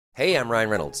Hey, I'm Ryan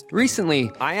Reynolds.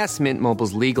 Recently, I asked Mint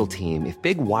Mobile's legal team if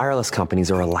big wireless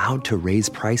companies are allowed to raise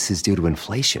prices due to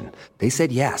inflation. They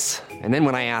said yes. And then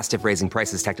when I asked if raising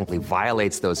prices technically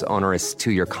violates those onerous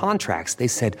two-year contracts, they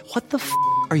said, "What the f***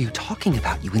 are you talking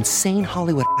about, you insane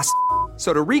Hollywood ass?"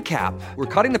 So to recap,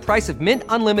 we're cutting the price of Mint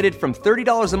Unlimited from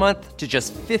 $30 a month to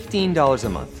just $15 a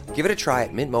month. Give it a try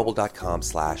at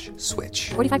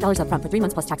mintmobile.com/switch. $45 up front for 3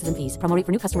 months plus taxes and fees. Promo rate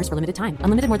for new customers for limited time.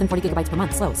 Unlimited more than 40 gigabytes per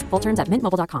month. Slows full terms at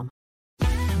mintmobile.com.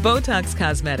 Botox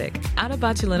Cosmetic, out of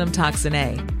botulinum toxin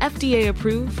A, FDA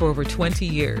approved for over 20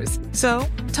 years. So,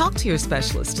 talk to your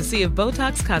specialist to see if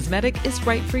Botox Cosmetic is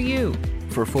right for you.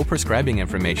 For full prescribing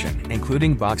information,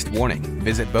 including boxed warning,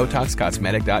 visit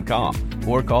BotoxCosmetic.com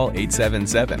or call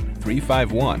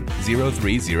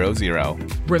 877-351-0300.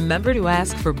 Remember to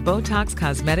ask for Botox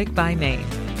Cosmetic by name.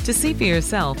 To see for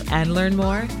yourself and learn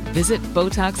more, visit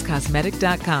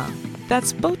BotoxCosmetic.com.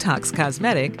 That's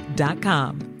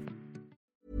BotoxCosmetic.com.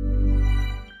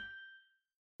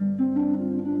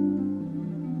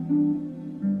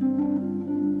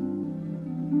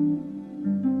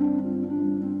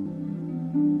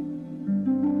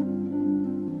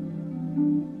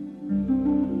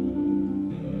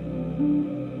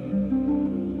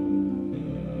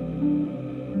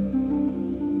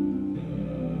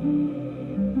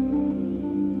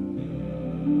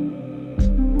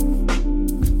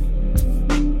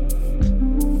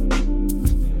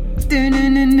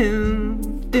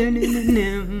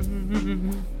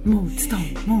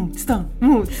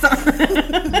 Motstånd.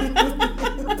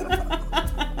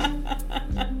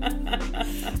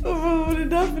 Och vad var det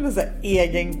där för något så här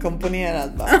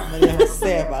egenkomponerad bara? Men jag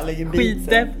måste bara lägger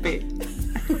beatsen. Skitdeppig.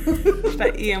 Det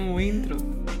här emo-intro.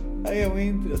 Ja,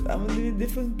 emo-intro. Ja, men det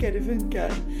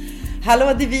funkar.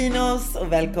 Hallå Divinos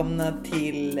och välkomna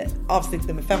till avsnitt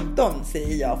nummer 15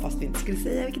 säger jag, fast vi inte skulle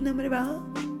säga vilket nummer det var.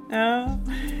 Ja.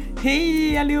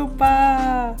 Hej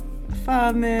allihopa!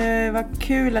 Fan, vad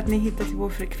kul att ni hittar till vår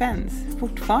frekvens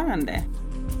fortfarande.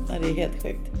 Ja, det är helt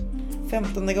sjukt.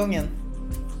 15:e gången.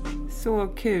 Så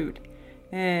kul.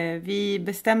 Vi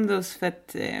bestämde oss för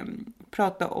att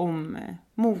prata om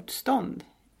motstånd.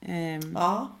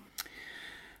 Ja.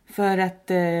 För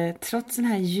att trots den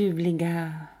här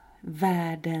ljuvliga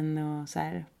världen och så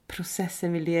här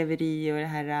processen vi lever i och det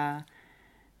här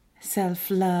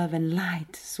self-love and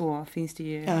light, så finns det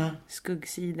ju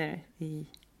skuggsidor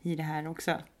i det här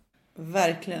också.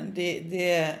 Verkligen.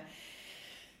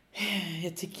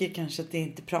 Jag tycker kanske att det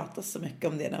inte pratas så mycket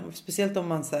om det. Speciellt om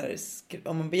man, så här,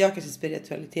 om man bejakar sin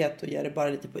spiritualitet och gör det bara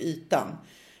lite på ytan.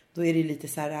 Då är det lite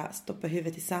så här, stoppa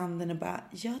huvudet i sanden och bara,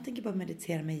 jag tänker bara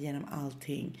meditera mig igenom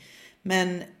allting.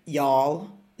 Men ja,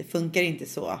 det funkar inte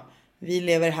så. Vi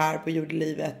lever här på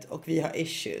jordelivet och vi har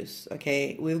issues,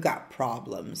 okay? We've got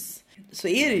problems. Så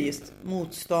är det just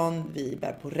motstånd, vi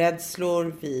bär på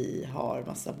rädslor, vi har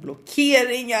massa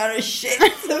blockeringar och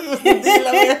shit som vi måste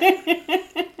dela med.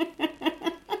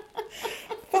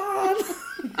 Fan!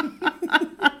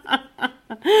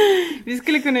 Vi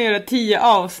skulle kunna göra 10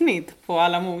 avsnitt på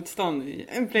alla motstånd vi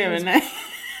upplever. Nej.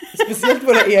 Speciellt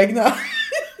våra egna.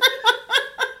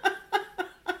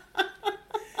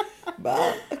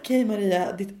 Okej,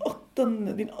 Maria, din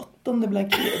åttonde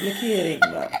blockering.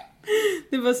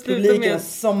 Det var sluta publiken med att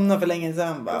somna för länge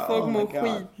sedan. Folk mår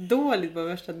skitdåligt på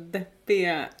värsta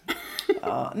deppiga.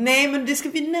 Ja, nej, men det ska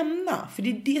vi nämna. För det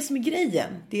är det som är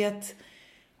grejen. Det är att,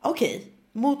 okej,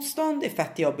 motstånd är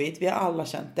fett jobbigt. Vi har alla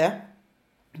känt det.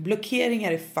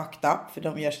 Blockeringar är fucked up. För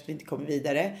de gör så att vi inte kommer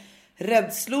vidare.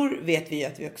 Rädslor vet vi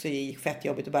att vi också är fett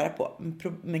jobbigt att bära på.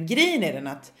 Men grejen är den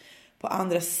att på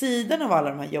andra sidan av alla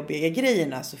de här jobbiga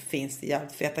grejerna så finns det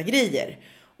jävligt feta grejer.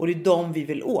 Och det är de vi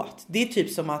vill åt. Det är typ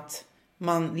som att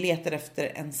man letar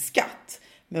efter en skatt.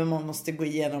 Men man måste gå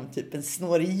igenom typ en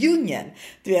snårig djungel.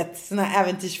 Du vet, såna här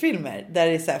äventyrsfilmer. Där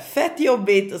det är så här fett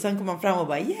jobbigt. Och sen kommer man fram och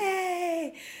bara,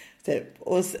 yay! Typ.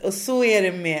 Och så är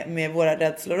det med våra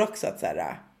rädslor också.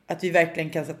 Att vi verkligen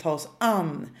kan så, ta oss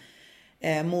an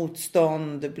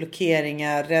motstånd,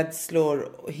 blockeringar,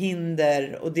 rädslor och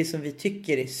hinder. Och det som vi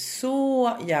tycker är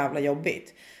så jävla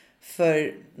jobbigt.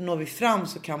 För når vi fram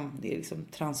så kan det liksom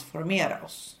transformera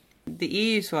oss. Det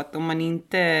är ju så att om man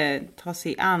inte tar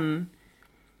sig an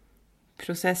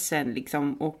processen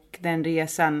liksom, och den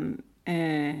resan,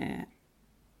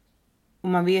 och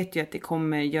man vet ju att det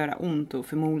kommer göra ont, och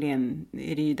förmodligen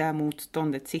är det ju där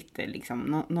motståndet sitter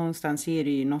liksom. Någonstans är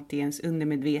det ju något i ens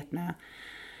undermedvetna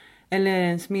eller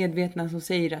ens medvetna som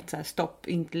säger att så här, stopp,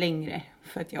 inte längre,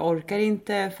 för att jag orkar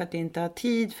inte, för att jag inte har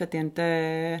tid, för att jag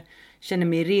inte känner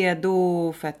mig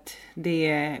redo för att det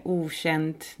är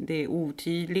okänt, det är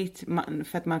otydligt,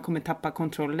 för att man kommer tappa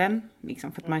kontrollen.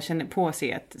 Liksom, för att man känner på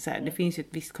sig att så här, det finns ett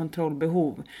visst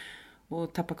kontrollbehov.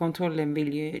 Och tappa kontrollen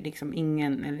vill ju liksom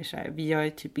ingen, eller så här, vi har ju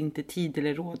typ inte tid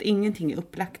eller råd. Ingenting är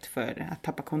upplagt för att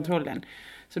tappa kontrollen.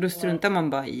 Så då struntar man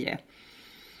bara i det.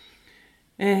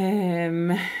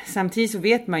 Samtidigt så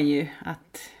vet man ju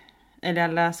att, eller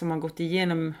alla som har gått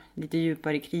igenom lite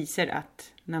djupare kriser,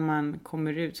 att när man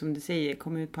kommer ut, som du säger,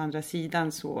 kommer ut på andra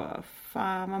sidan, så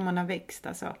fan vad man har växt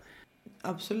alltså.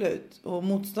 Absolut. Och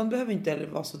motstånd behöver inte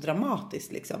vara så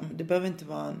dramatiskt liksom. Det behöver inte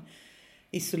vara en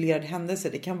isolerad händelse.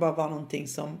 Det kan bara vara någonting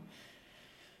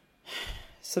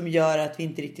som gör att vi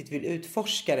inte riktigt vill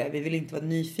utforska det. Vi vill inte vara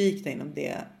nyfikna inom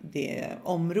det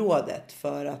området,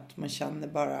 för att man känner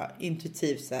bara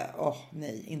intuitivt så här,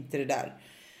 nej, inte det där.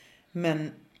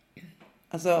 Men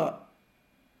alltså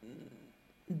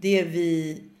det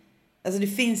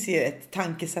finns ju ett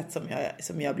tankesätt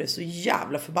som jag blev så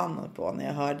jävla förbannad på när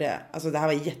jag hörde, alltså det här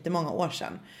var jättemånga år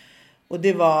sedan. Och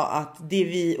det var att det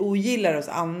vi ogillar hos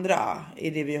andra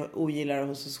är det vi ogillar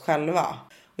hos oss själva.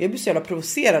 Och jag blev så jävla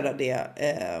provocerad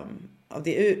av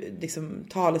det liksom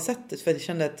talesättet, för jag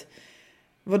kände att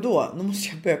vadå? Nu måste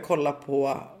jag börja kolla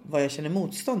på vad jag känner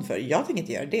motstånd för. Jag tänker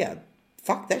inte göra det.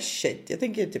 Fuck that shit. Jag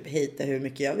tänker typ hata hur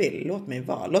mycket jag vill. Låt mig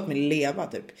vara. Låt mig leva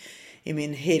typ i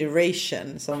min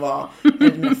hateration som var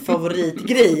min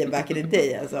favoritgrej back in the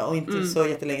day. Alltså, och inte så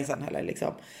jättelänge sedan heller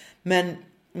liksom. Men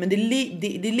det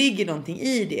ligger någonting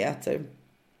i det.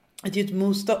 Att just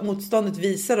motståndet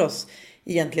visar oss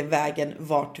egentligen vägen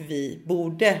vart vi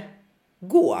borde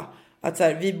gå. Att så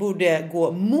här, vi borde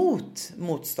gå mot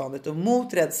motståndet och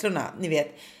mot rädslorna. Ni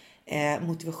vet,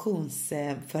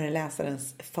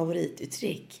 motivationsföreläsarens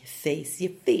favorituttryck, face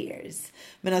your fears.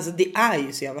 Men alltså det är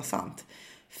ju så jävla sant.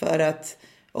 För att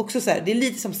också så här, det är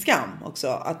lite som skam också,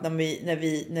 att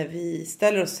när vi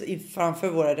ställer oss framför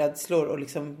våra rädslor och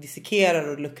liksom dissekerar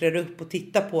och luckrar upp och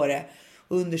tittar på det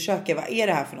och undersöker vad är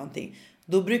det här för någonting,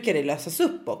 då brukar det lösas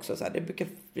upp också så här. Det brukar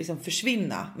liksom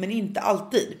försvinna, men inte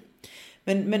alltid.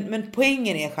 Men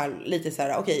poängen är själv lite så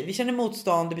här, okej, vi känner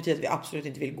motstånd, det betyder att vi absolut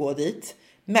inte vill gå dit,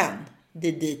 men det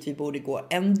är dit vi borde gå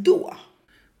ändå.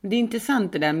 Det är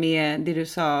intressant det där med det du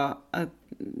sa,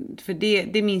 för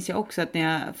det minns jag också, att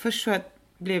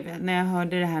när jag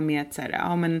hörde det här med att, så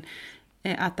här,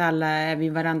 att alla är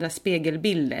vid varandras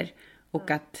spegelbilder,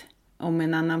 och att om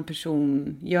en annan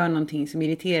person gör någonting som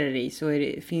irriterar dig,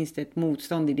 så finns det ett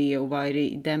motstånd i det, och vad är det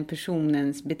i den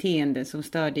personens beteende som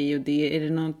stör dig, och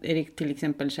är det till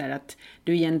exempel så här att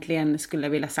du egentligen skulle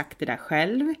vilja sagt det där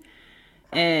själv,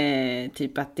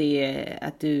 typ att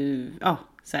du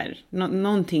så här,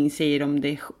 någonting säger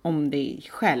om dig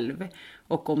själv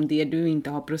och om det du inte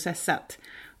har processat.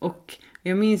 Och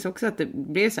jag minns också att det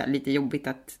blev så här lite jobbigt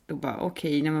att då bara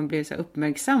okej, när man blev så här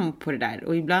uppmärksam på det där,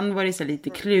 och ibland var det så här lite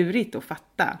klurigt att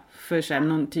fatta, för så här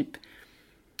någon typ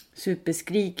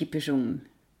superskrikig person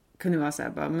kunde vara så här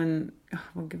bara, men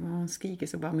vad hon skriker,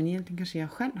 så bara, men egentligen kanske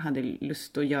jag själv hade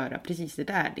lust att göra precis det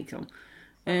där liksom.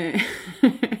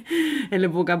 Eller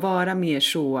våga vara mer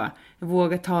så,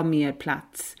 våga ta mer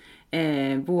plats,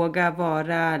 våga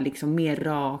vara liksom mer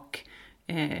rak,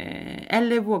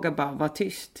 eller våga bara vara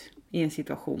tyst i en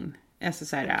situation. Alltså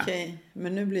så här, okej,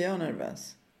 men nu blir jag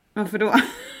nervös. Varför då?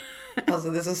 Alltså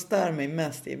det som stör mig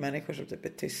mest är människor som typ är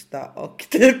tysta och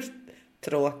typ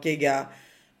tråkiga.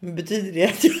 Men betyder det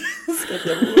att jag önskar att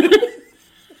jag borde?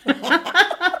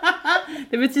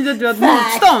 Det betyder att du har ett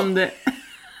motstånd.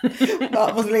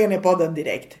 Ja, måste lägga ner podden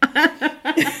direkt.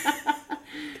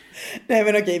 Nej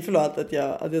men okej, förlåt att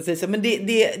jag säger så. Men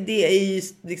det är ju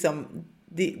liksom,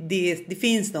 det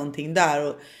finns någonting där.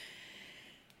 Och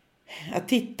att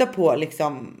titta på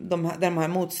liksom de här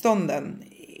motstånden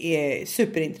är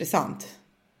superintressant,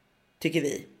 tycker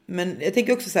vi. Men jag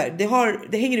tänker också så här,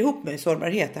 det hänger ihop med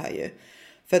sårbarhet det här ju.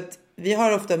 För att vi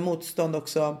har ofta motstånd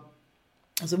också.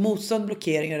 Alltså motstånd,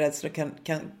 blockering och rädsla kan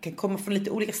komma från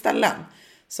lite olika ställen.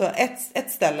 Så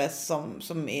ett ställe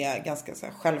som är ganska så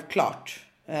här självklart,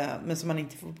 men som man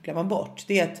inte får glömma bort,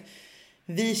 det är att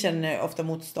vi känner ofta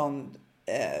motstånd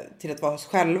till att vara oss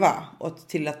själva och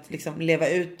till att liksom leva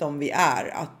ut dem vi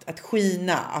är, att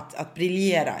skina, att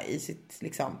briljera i sitt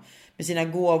liksom, med sina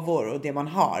gåvor och det man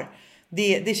har.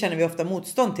 Det känner vi ofta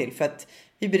motstånd till, för att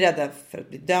vi är beredda för att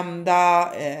bli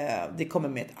dömda, det kommer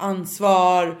med ett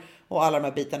ansvar och alla de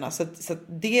här bitarna. Så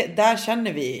där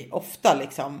känner vi ofta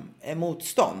liksom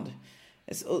motstånd.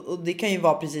 Och det kan ju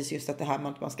vara precis just att det här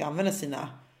med att man ska använda sina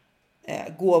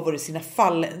gåvor, sina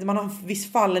man har en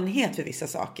viss fallenhet för vissa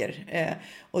saker.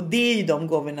 Och det är ju de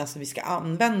gåvorna som vi ska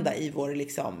använda i vår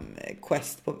liksom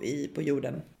quest på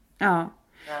jorden. Ja.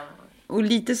 Och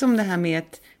lite som det här med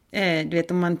att, du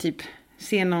vet om man typ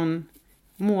ser någon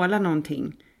måla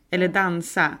någonting. Eller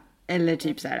dansa. Eller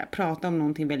typ så här, prata om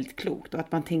någonting väldigt klokt. Och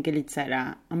att man tänker lite så här,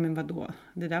 ja men vadå?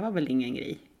 Det där var väl ingen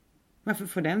grej. Varför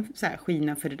får den så här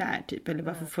skina för det där typ? Eller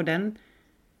varför får den...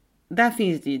 Där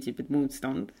finns det ju typ ett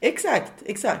motstånd.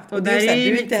 Exakt. Och där är det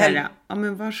ju lite så här, ja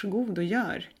men varsågod och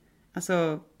gör.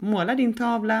 Alltså måla din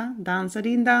tavla, dansa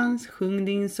din dans, sjung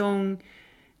din sång.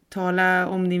 Tala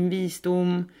om din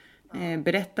visdom.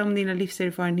 Berätta om dina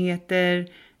livserfarenheter.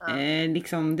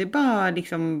 Liksom, det är bara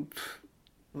liksom...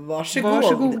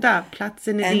 Varsågoda,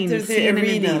 platsen är din, scenen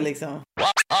är din. Liksom.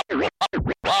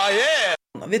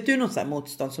 Vet du något så här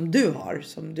motstånd som du har,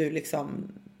 som du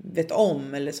liksom vet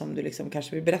om, eller som du liksom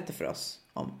kanske vill berätta för oss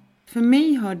om? För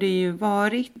mig har det ju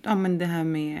varit men det här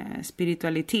med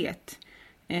spiritualitet.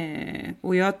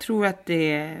 Och jag tror att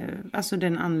det är alltså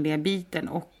den andliga biten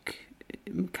och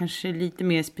kanske lite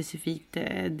mer specifikt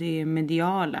det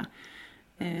mediala.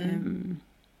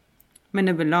 Men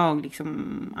överlag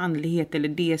liksom andlighet eller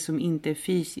det som inte är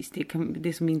fysiskt.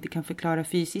 Det som inte kan förklara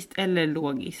fysiskt eller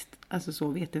logiskt. Alltså så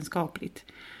vetenskapligt.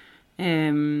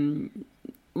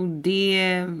 Och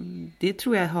det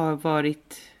tror jag har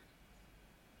varit...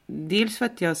 Dels för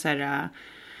att jag så här...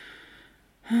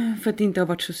 För att det inte har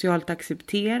varit socialt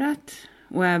accepterat.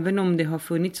 Och även om det har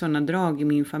funnits sådana drag i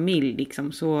min familj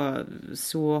liksom,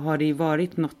 så har det ju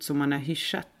varit något som man har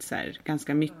hyschat så här,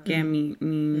 ganska mycket.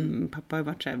 Min pappa har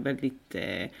varit så här väldigt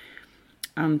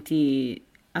anti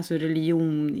alltså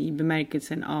religion i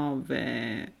bemärkelsen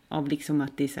av liksom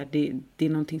att det är, så här, det är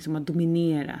någonting som har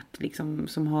dominerat liksom,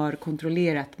 som har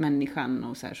kontrollerat människan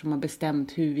och så här, som har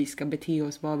bestämt hur vi ska bete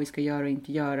oss, vad vi ska göra och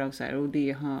inte göra och så här, och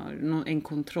det har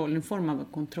en form av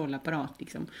kontrollapparat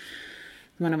liksom.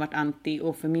 Man har varit anti,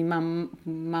 och för min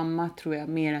mamma tror jag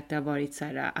mer att det har varit så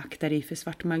här, akta dig för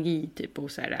svart magi typ,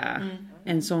 och så här,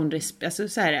 en sån alltså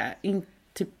så här,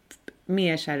 typ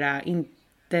mer så här,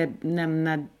 inte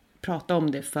prata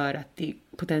om det för att det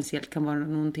potentiellt kan vara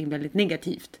någonting väldigt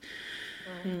negativt.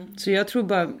 Så jag tror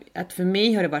bara att för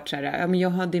mig har det varit så här, ja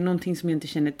men det är någonting som jag inte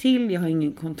känner till, jag har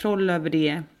ingen kontroll över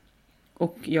det,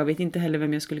 och jag vet inte heller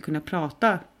vem jag skulle kunna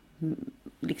prata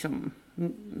liksom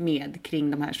med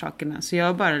kring de här sakerna. Så jag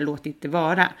har bara låtit det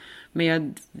vara.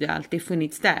 Men det har alltid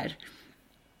funnits där.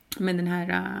 Men den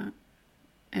här...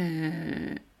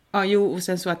 och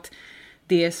sen så att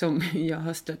det som jag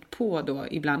har stött på då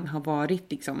ibland har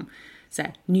varit liksom så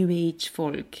här, new age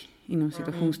folk inom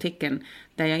situationstecken,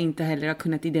 där jag inte heller har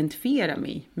kunnat identifiera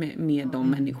mig med de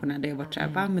människorna. Där jag varit så här,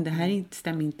 va? Men det här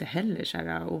stämmer inte heller. Så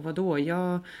här, och vadå?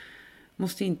 Jag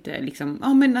måste inte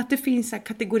liksom, men att det finns så här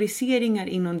kategoriseringar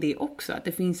inom det också, att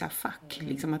det finns så här fack,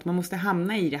 liksom, att man måste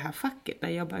hamna i det här facket, där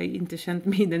jag bara inte känt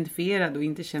mig identifierad och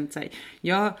inte känt sig,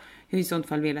 jag har i sånt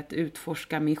fall velat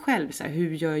utforska mig själv, så här,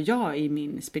 hur gör jag i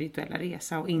min spirituella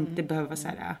resa, och inte behöva så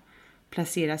här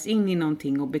placeras in i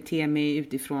någonting och bete mig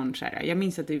utifrån så här. Jag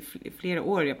minns att det är flera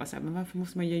år jag bara så här, men varför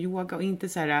måste man göra yoga och inte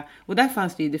så här, och där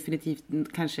fanns det ju definitivt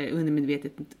kanske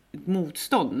undermedvetet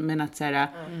motstånd, men att så här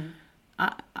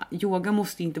yoga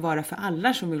måste inte vara för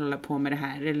alla som vill hålla på med det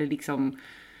här, eller liksom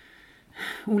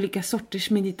olika sorters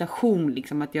meditation,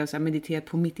 liksom att jag så här mediterat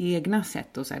på mitt egna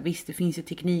sätt, och så här, visst det finns ju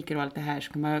tekniker och allt det här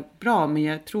som kan vara bra, men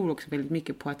jag tror också väldigt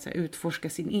mycket på att så här, utforska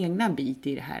sin egna bit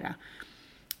i det här,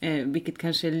 vilket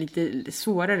kanske är lite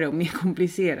svårare och mer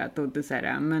komplicerat och det så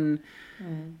här, men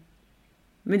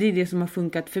det är det som har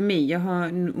funkat för mig. Jag har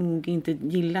nog inte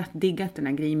diggat den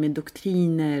här grejen med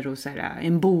doktriner och så här,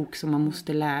 en bok som man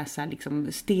måste läsa,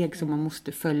 liksom steg som man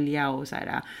måste följa och så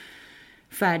här,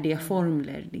 färdiga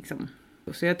formler liksom.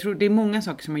 Så jag tror det är många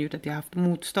saker som har gjort att jag har haft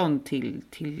motstånd till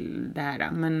det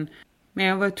här, men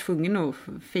jag var tvungen att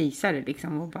fejsa det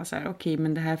liksom, och bara så här, okej,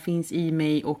 men det här finns i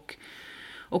mig, och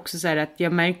också så här att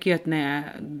jag märker ju att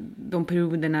när de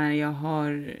perioderna jag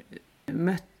har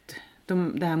mött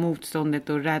det här motståndet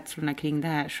och rädslorna kring det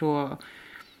här, så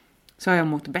har jag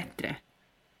mått bättre.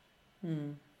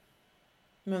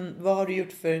 Men vad har du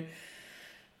gjort för...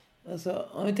 Alltså,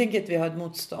 om vi tänker att vi har ett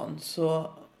motstånd,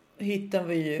 så hittar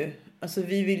vi ju... Alltså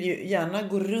vi vill ju gärna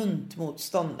gå runt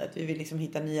motståndet. Vi vill liksom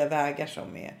hitta nya vägar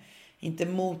som är inte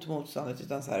mot motståndet,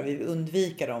 utan så här, vi vill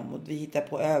undvika dem, och vi hittar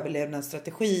på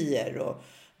överlevnadsstrategier och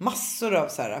massor av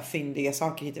så här fyndiga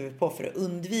saker hittar vi på för att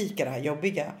undvika det här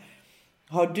jobbiga.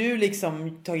 Har du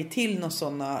liksom tagit till några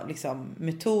sådana liksom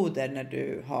metoder när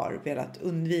du har velat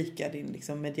undvika din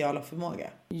liksom mediala förmåga?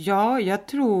 Ja, jag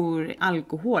tror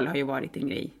alkohol har ju varit en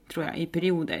grej, tror jag, i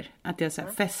perioder. Att jag så här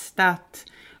festat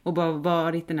och bara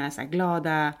varit den här, så här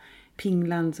glada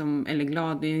pinglan som, eller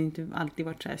glad, jag har inte alltid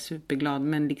varit så här superglad,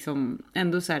 men liksom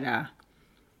ändå så här,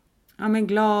 ja men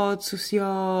glad,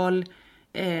 social,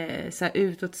 så här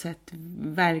utåt sett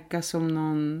verka som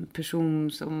någon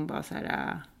person som bara så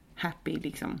här happy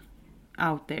liksom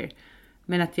out there.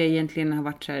 Men att jag egentligen har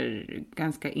varit så här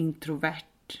ganska introvert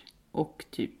och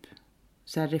typ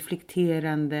så här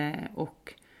reflekterande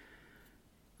och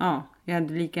ja, jag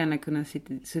hade lika gärna kunnat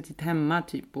suttit hemma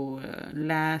typ och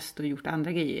läst och gjort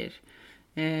andra grejer.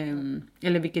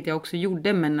 Eller vilket jag också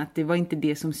gjorde, men att det var inte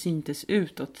det som syntes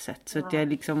utåt sett. Så att jag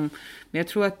liksom, men jag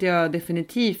tror att jag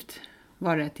definitivt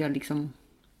var det att jag liksom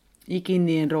gick in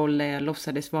i en roll där jag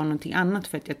låtsades vara någonting annat.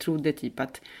 För att jag trodde typ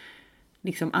att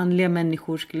liksom andliga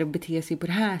människor skulle bete sig på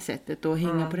det här sättet och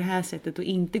hänga på det här sättet och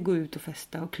inte gå ut och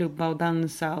festa och klubba och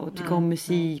dansa och tycka om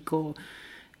musik och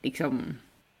liksom...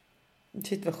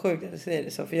 Shit vad sjukt att du säger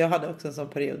det så. För jag hade också en sån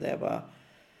period där jag bara...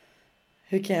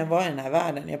 Hur kan jag vara i den här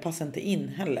världen? Jag passar inte in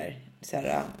heller. Så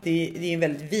här, det är en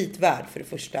väldigt vit värld för det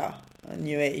första.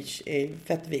 New age är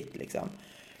fett vitt liksom.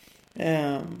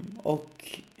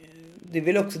 Och det är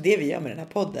väl också det vi gör med den här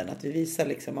podden. Att vi visar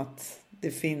liksom att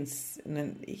det finns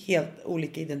helt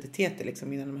olika identiteter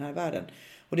liksom inom den här världen.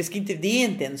 Och det är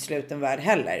inte en sluten värld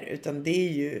heller. Utan det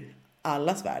är ju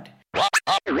allas värld.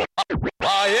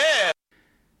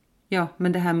 Ja,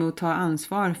 men det här med att ta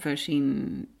ansvar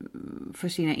för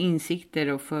sina insikter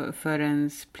och för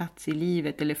ens plats i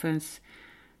livet eller för ens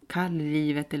kall i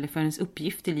livet eller för ens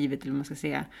uppgift i livet eller vad man ska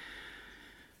säga.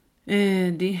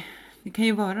 Det kan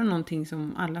ju vara någonting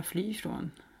som alla flyr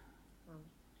från.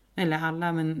 Eller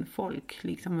alla, men folk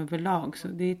liksom överlag. Så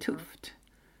det är tufft.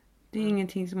 Det är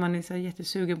ingenting som man är så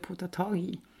jättesugen på att ta tag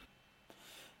i.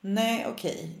 Nej,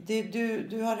 okej.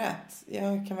 Du har rätt.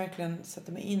 Jag kan verkligen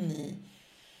sätta mig in i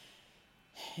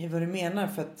vad du menar.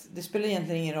 För att det spelar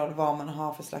egentligen ingen roll vad man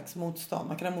har för slags motstånd.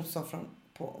 Man kan ha motstånd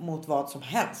mot vad som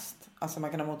helst. Alltså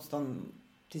man kan ha motstånd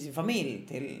till sin familj,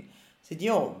 till sitt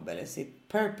jobb eller sitt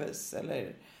purpose.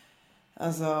 Eller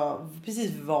alltså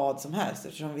precis vad som helst.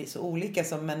 Eftersom vi är så olika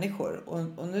som människor.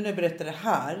 Och nu när jag berättar det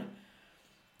här,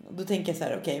 då tänker jag så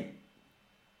här, okej.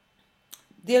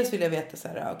 Dels vill jag veta så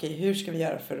här, okej, hur ska vi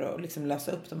göra för att liksom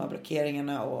lösa upp de här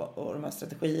blockeringarna och de här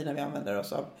strategierna vi använder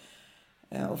oss av.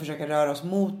 Och försöka röra oss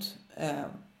mot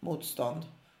motstånd.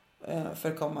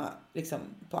 För att komma liksom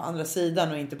på andra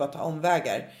sidan och inte bara ta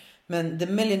omvägar. Men the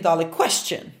 $1 million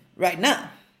question right now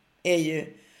är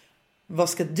ju, vad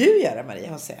ska du göra,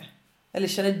 Maria José? Eller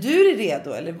känner du dig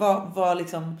redo? Eller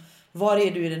var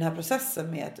är du i den här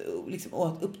processen med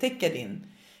att upptäcka din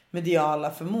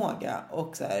mediala förmåga?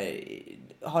 Och så här,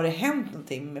 har det hänt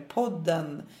någonting med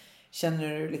podden?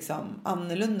 Känner du liksom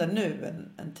annorlunda nu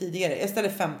än tidigare? Jag ställer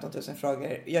 15 000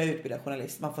 frågor. Jag är utbildad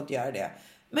journalist. Man får inte göra det.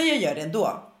 Men jag gör det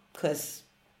ändå. Because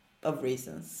of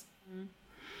reasons.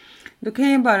 Då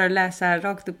kan jag bara läsa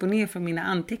rakt upp och ner från mina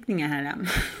anteckningar här.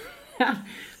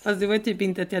 Fast det var typ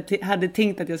inte att jag hade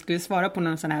tänkt att jag skulle svara på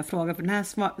någon sån här fråga. För den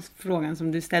här frågan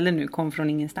som du ställer nu kom från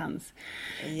ingenstans.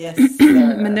 Yes,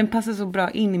 men den passar så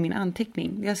bra in i min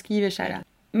anteckning. Jag skriver så här.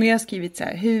 Men jag har skrivit så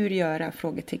här, hur göra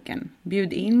frågetecken?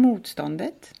 Bjud in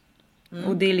motståndet.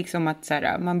 Och det är liksom att så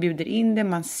här, man bjuder in det,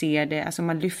 man ser det, alltså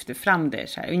man lyfter fram det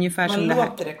så här, ungefär man som det här. Man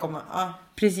låter det komma.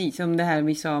 Precis som det här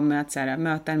vi sa med att så här,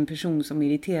 möta en person som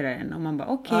irriterar en och man bara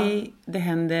okej, det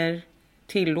händer,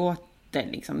 tillåter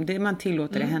liksom. Man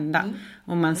tillåter det hända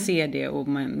och man ser det och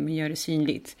man gör det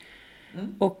synligt.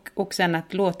 Och sen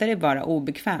att låta det vara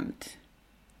obekvämt.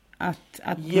 Att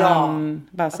man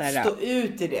bara så här, att stå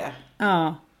ut i det.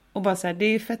 Ja, och bara så här, det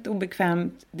är fett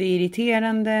obekvämt, det är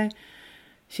irriterande.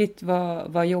 Shit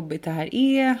vad jobbigt det här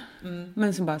är.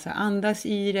 Men så bara så här, andas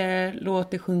i det,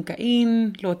 låt det sjunka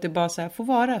in, låt det bara så här få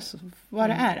vara vad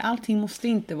det är. Allting måste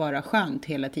inte vara skönt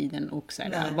hela tiden och så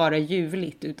här, vara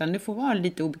ljuvligt, utan det får vara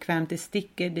lite obekvämt, det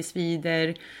sticker, det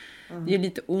svider. Det är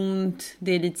lite ont,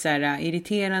 det är lite så här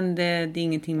irriterande, det är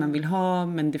ingenting man vill ha,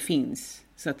 men det finns.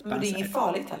 Så att men det är inget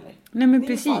farligt heller. Nej, men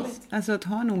precis. Alltså att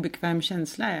ha en obekväm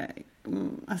känsla,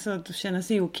 alltså att känna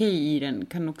sig okej i den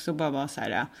kan också bara vara så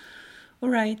här,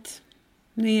 all right.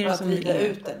 Nu är det som rida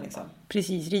ut den liksom.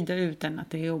 Precis, rida ut den, att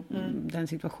det är den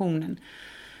situationen.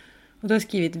 Och då har jag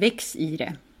skrivit väx i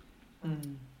det.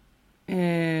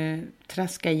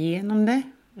 Traska igenom det.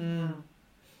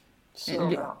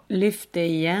 Lyft det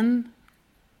igen.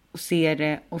 Och se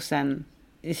det. Och sen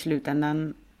i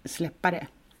slutändan släppa det.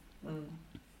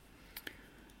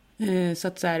 Så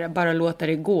att så här, bara låta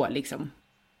det gå liksom.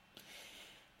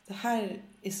 Det här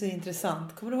är så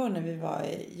intressant. Kommer du ihåg när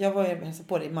jag var hälsade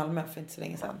på dig i Malmö för inte så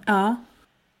länge sedan? Ja.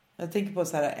 Jag tänker på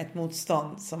så här ett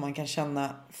motstånd som man kan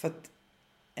känna för att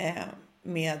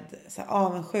med så här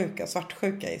avundsjuka och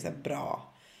svartsjuka är så här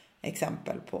bra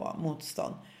exempel på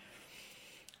motstånd.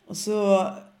 Och så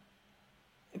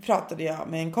pratade jag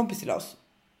med en kompis till oss.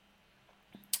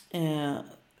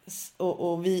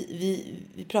 Och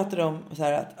vi pratade om så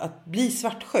här att bli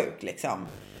svartsjuk liksom.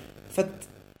 För att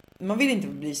man vill inte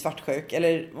bli svartsjuk.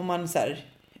 Eller om man så här,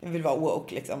 vill vara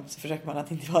woke liksom, så försöker man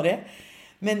att inte vara det.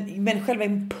 Men själva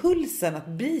impulsen att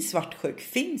bli svartsjuk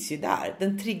finns ju där.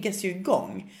 Den triggas ju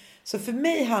igång. Så för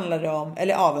mig handlar det om,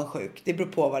 eller avundsjuk, det beror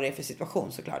på vad det är för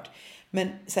situation såklart. Men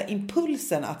så här,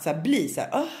 impulsen att så här, bli så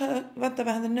här, vänta,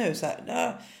 vad händer nu? Så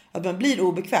här, att man blir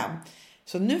obekväm.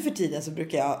 Så nu för tiden så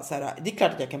brukar jag så här, det är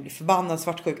klart att jag kan bli förbannad,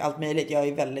 svartsjuk, allt möjligt. Jag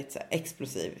är väldigt så här,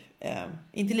 explosiv.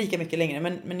 Inte lika mycket längre,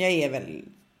 men jag är väl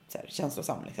så här,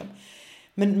 känslosam liksom.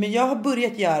 Men jag har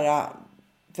börjat göra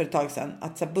för ett tag sedan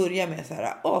att så här, börja med så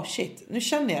här, shit, nu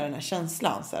känner jag den här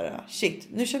känslan så här, shit,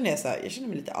 nu känner jag så här, jag känner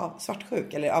mig lite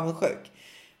svartsjuk eller avundsjuk.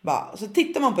 Bara, så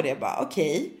tittar man på det bara,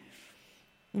 okej.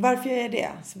 Varför gör jag det?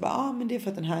 Så bara, men det är för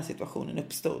att den här situationen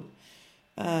uppstod.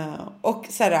 Och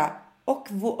så här, och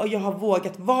jag har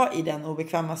vågat vara i den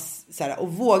obekväma så här,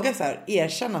 och våga så här,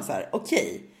 erkänna så här,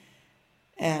 okej.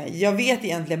 Jag vet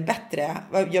egentligen bättre.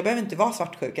 Jag behöver inte vara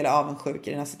svartsjuk eller avundsjuk i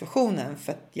den här situationen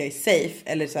för att jag är safe.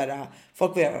 Eller så här,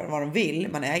 folk får göra vad de vill.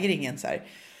 Man äger ingen så här.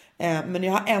 Men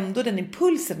jag har ändå den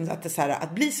impulsen att, så här,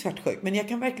 att bli svartsjuk. Men jag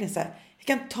kan verkligen så här, jag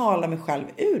kan tala mig själv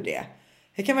ur det.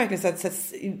 Jag kan verkligen så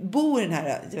här, bo i den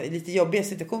här lite jobbiga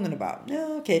situationen och bara, ja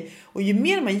okej. Och ju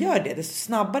mer man gör det, desto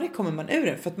snabbare kommer man ur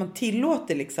den. För att man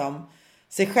tillåter liksom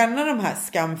sig själv de här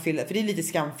skamfyllda. För det är lite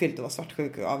skamfyllt att vara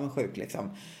svartsjuk och avundsjuk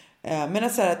liksom. Men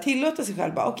att så här, tillåta sig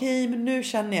själv bara, okej, men nu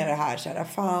känner jag det här så här,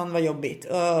 fan vad jobbigt.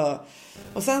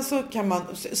 Och sen så kan man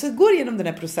så går igenom den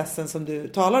här processen som du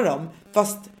talar om,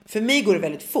 fast för mig går det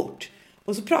väldigt fort.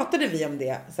 Och så pratade vi om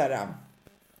det så här,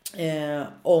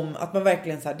 om att man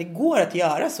verkligen så här, det går att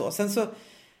göra så. Sen så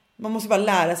man måste bara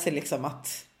lära sig liksom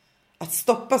att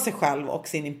stoppa sig själv och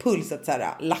sin impuls att så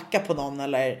här, lacka på någon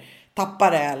eller tappa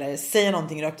det eller säga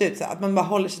någonting rakt ut så här, att man bara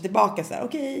håller sig tillbaka så här,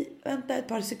 okej, vänta ett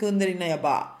par sekunder innan jag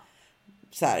bara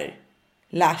så här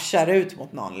lashar ut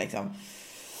mot någon liksom.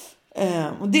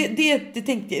 Och det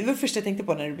tänkte jag, det var första jag tänkte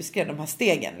på när du beskrev de här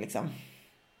stegen liksom.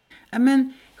 Ja,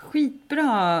 men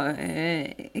skitbra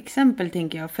exempel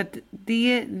tänker jag, för att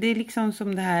det är liksom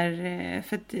som det här,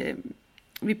 för att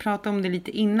vi pratade om det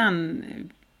lite innan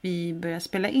vi började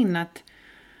spela in, att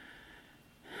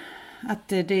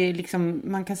det är liksom,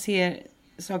 man kan se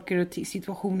saker och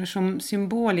situationer som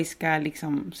symboliska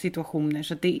liksom situationer,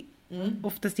 så att det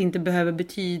oftast inte behöver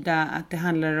betyda att det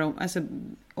handlar om, alltså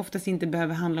oftast inte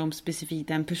behöver handla om specifikt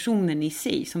den personen i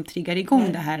sig som triggar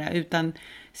igång det här, utan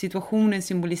situationen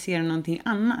symboliserar någonting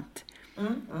annat.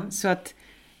 Så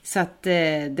att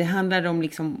det handlar om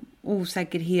liksom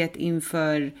osäkerhet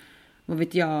inför, vad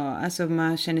vet jag, alltså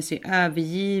man känner sig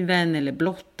övergiven eller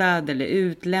blottad eller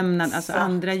utlämnad, alltså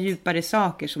andra djupare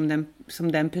saker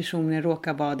som den personen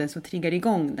råkar vara den som triggar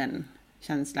igång den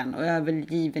känslan, och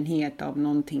övergivenhet av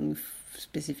någonting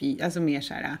specifikt, alltså mer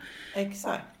så här.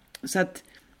 Exakt. Så att,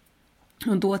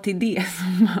 och då till det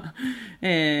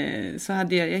så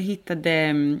hade jag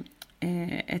hittade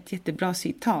ett jättebra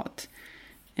citat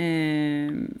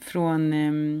från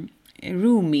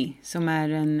Rumi, som är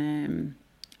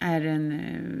en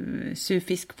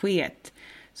sufisk poet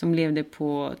som levde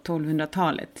på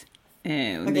 1200-talet.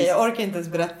 Okej, jag orkar inte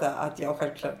ens berätta att jag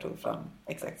självklart tog fram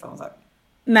exakt samma sak.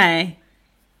 Nej.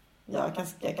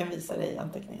 Jag kan visa dig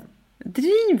anteckningen.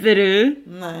 Driver du?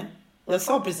 Nej, jag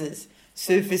sa precis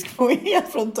sufisk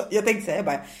poet från... Jag tänkte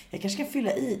säga, jag kanske kan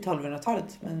fylla i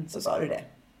 1200-talet, men så sa du det.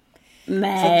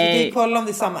 Nej. Så att du kan ju kolla om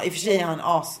det är samma. I och för sig är han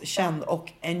askänd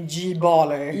och en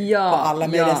G-baller på alla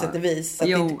möjliga sätt och vis. Så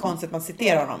det är inte konstigt att man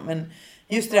citerar honom. Men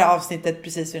just det här avsnittet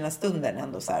precis vid den här stunden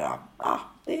ändå så här,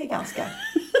 det är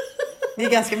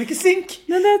ganska mycket synk.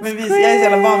 Men jag är så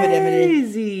jävla van vid det med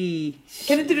dig.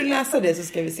 Kan inte du läsa det så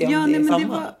ska vi se om det är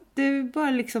samma. Det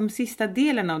var liksom sista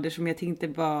delen av det som jag tyckte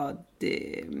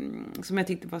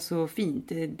var så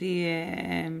fint. Det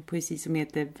är en poesi som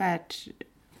heter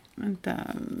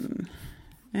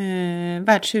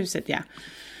Värdshuset, ja.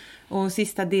 Och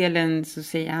sista delen så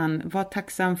säger han: var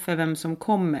tacksam för vem som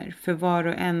kommer, för var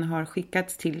och en har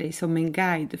skickats till dig som en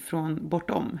guide från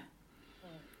bortom.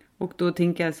 Och då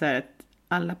tänker jag så här, att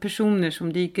alla personer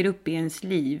som dyker upp i ens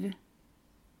liv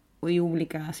och i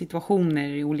olika situationer,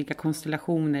 i olika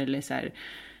konstellationer eller så här,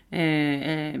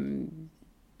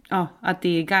 att det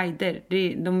är guider.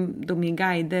 De är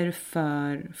guider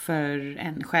för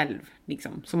en själv.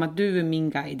 Liksom. Som att du är min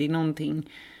guide i någonting.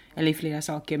 Eller i flera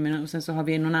saker. Men och sen så har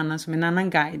vi någon annan som en annan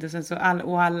guide. Och sen så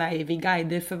alla är vi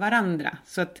guider för varandra.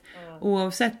 Så att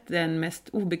oavsett den mest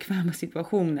obekväma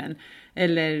situationen.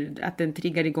 Eller att den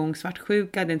triggar igång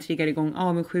svartsjuka. Den triggar igång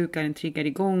avundsjuka. Den triggar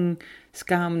igång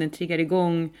skam. Den triggar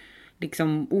igång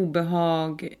liksom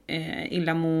obehag,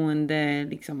 illamående,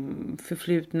 liksom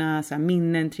förflutna så här,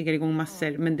 minnen triggar igång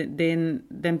massor. Men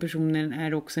den personen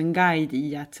är också en guide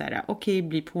i att så här, okej,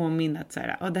 bli påmind att så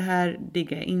här, det här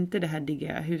diggar jag inte, det här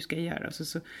diggar jag, hur ska jag göra?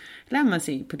 Så lär man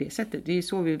sig på det sättet. Det är ju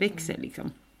så vi växer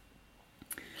liksom.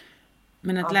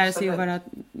 Men att lära sig att vara,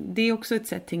 det är också ett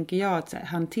sätt, tänker jag, att så här,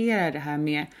 hantera det här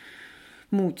med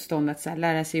motstånd, att så här,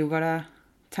 lära sig att vara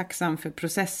tacksam för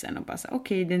processen och bara så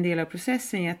okej, det är en del av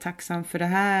processen, jag är tacksam för det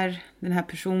här, den här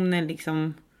personen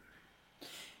liksom.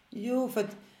 Jo, för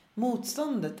att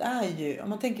motståndet är ju, om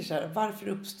man tänker så här, varför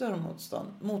uppstår motstånd?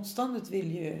 Motståndet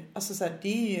vill ju, alltså så här,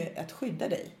 det är ju att skydda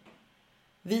dig.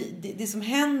 Det som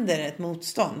händer ett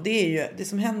motstånd, det är ju det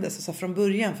som händer så från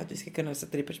början, för att vi ska kunna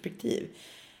sätta det i perspektiv.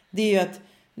 Det är ju att,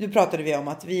 nu pratade vi om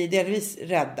att vi är delvis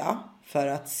rädda för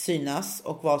att synas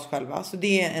och vara oss själva. Så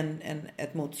det är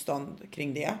ett motstånd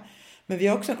kring det. Men vi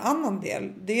har också en annan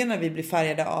del. Det är när vi blir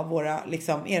färgade av våra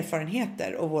liksom,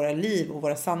 erfarenheter och våra liv och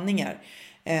våra sanningar.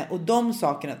 Och de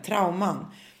sakerna, trauman,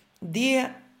 det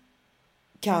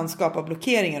kan skapa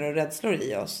blockeringar och rädslor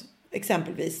i oss.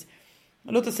 Exempelvis,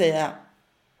 låt oss säga,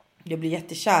 jag blir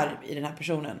jättekär i den här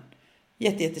personen.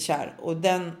 Jättekär.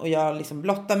 Och jag liksom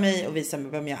blottar mig och visar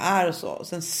mig vem jag är och så. Och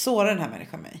sen sårar den här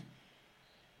människan mig.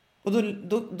 Och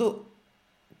då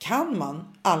kan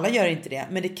man, alla gör inte det,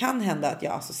 men det kan hända att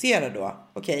jag associerar då,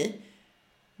 okej,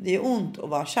 det är ont att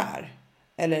vara kär.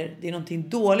 Eller det är någonting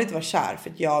dåligt att vara kär för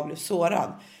att jag blev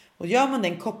sårad. Och gör man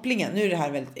den kopplingen, nu är det här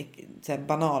en väldigt så här,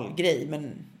 banal grej,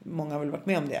 men många har väl varit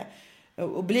med om det.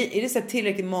 Och är det så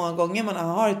tillräckligt många gånger man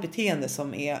har ett beteende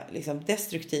som är liksom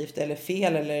destruktivt eller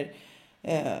fel, eller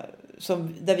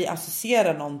där vi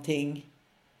associerar någonting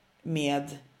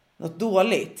med något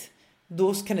dåligt,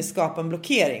 då kan det skapa en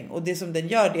blockering. Och det som den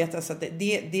gör, det är, alltså att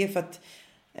det är för att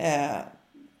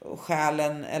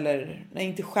själen, eller nej,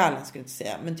 inte själen skulle jag inte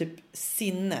säga, men typ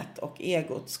sinnet och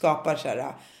egot skapar så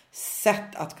här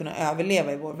sätt att kunna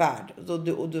överleva i vår värld.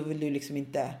 Och då vill du liksom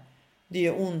inte, det är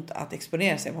ju ont att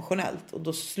exponera sig emotionellt, och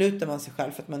då slutar man sig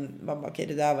själv för att man bara okej,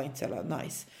 det där var inte så jävla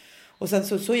nice. Och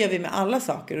sen så gör vi med alla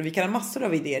saker, och vi kan ha massor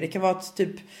av idéer. Det kan vara att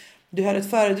typ du hade ett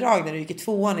föredrag när du gick i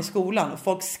 2:an i skolan och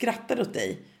folk skrattade åt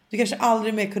dig. Du kanske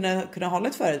aldrig mer kunna hålla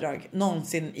ett föredrag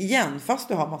någonsin igen, fast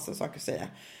du har massa saker att säga.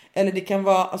 Eller det kan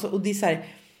vara, alltså, och det är så här,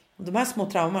 de här små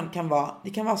trauman kan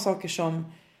vara saker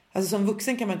som, alltså som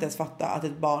vuxen kan man inte ens fatta att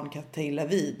ett barn kan ta illa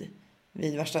vid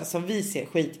värsta, som vi ser,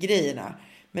 skitgrejerna.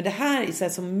 Men det här är så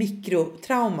här som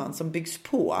mikrotrauman som byggs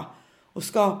på och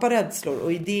skapar rädslor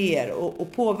och idéer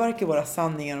och påverkar våra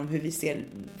sanningar om hur vi ser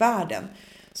världen.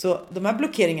 Så de här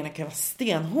blockeringarna kan vara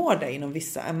stenhårda inom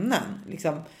vissa ämnen.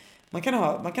 Liksom, man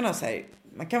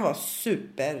kan vara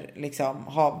super, liksom,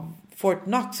 ha Fort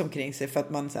Knox omkring sig för att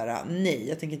man säger nej,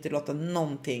 jag tänker inte låta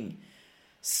någonting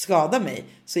skada mig.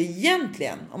 Så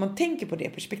egentligen, om man tänker på det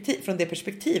från det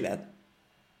perspektivet,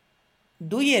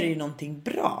 då är det ju någonting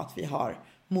bra att vi har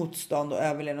motstånd och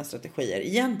överlevnadsstrategier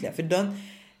egentligen. För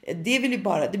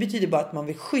det betyder bara att man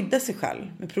vill skydda sig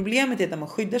själv. Men problemet är att när man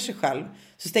skyddar sig själv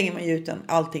så stänger man ju ut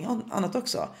allting annat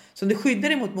också. Så om du skyddar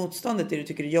dig mot motståndet, det du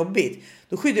tycker är jobbigt,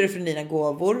 då skyddar du från dina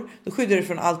gåvor, då skyddar du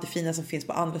från allt det fina som finns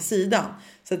på andra sidan.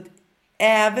 Så att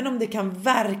även om det kan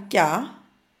verka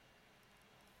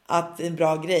att det är en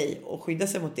bra grej att skydda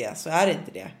sig mot det, så är det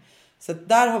inte det. Så att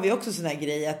där har vi också sån här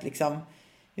grej att liksom,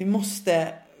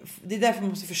 det är därför man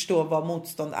måste förstå vad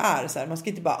motstånd är. Så här, man ska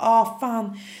inte bara,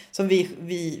 fan, som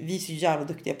vi är så jävla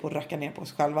duktiga på att racka ner på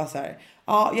oss själva. Så här,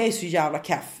 jag är så jävla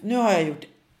kaff. Nu har jag gjort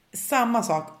samma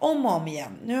sak om och om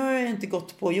igen. Nu har jag inte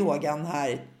gått på yogan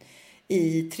här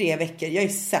i 3 veckor. Jag är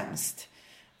sämst.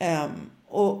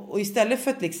 Och istället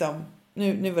för att liksom,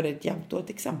 nu var det ett jävligt dåligt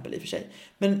exempel i och för sig.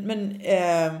 Men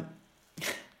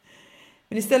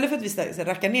istället för att vi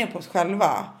rackar ner på oss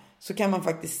själva, så kan man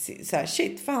faktiskt säga,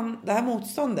 shit, fan, det här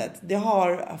motståndet, det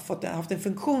har haft en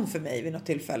funktion för mig vid något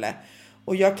tillfälle.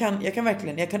 Och jag kan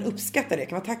uppskatta det, jag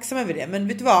kan vara tacksam över det. Men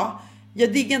vet du vad?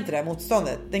 Jag diggar inte det här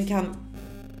motståndet. Den kan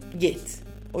git.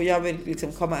 Och jag vill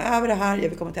liksom komma över det här, jag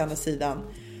vill komma till andra sidan.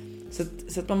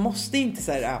 Så att man måste inte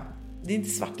säga, det är inte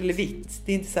svart eller vitt.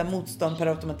 Det är inte så här motstånd per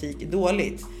automatik är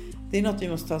dåligt. Det är något vi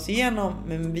måste ta oss igenom,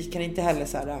 men vi kan inte heller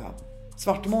så här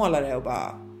svartmåla det och bara,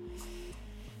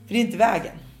 för det är inte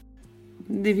vägen.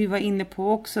 Det vi var inne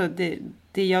på också,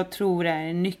 det jag tror är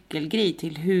en nyckelgrej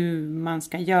till hur man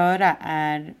ska göra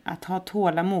är att ha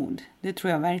tålamod. Det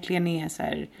tror jag verkligen är så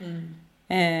här,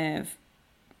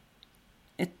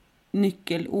 ett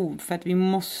nyckelord. För att vi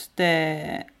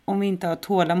måste, om vi inte har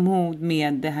tålamod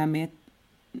med det här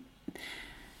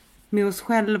med oss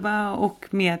själva och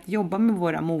med att jobba med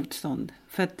våra motstånd.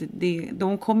 För att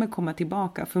de kommer komma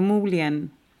tillbaka. Förmodligen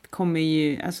kommer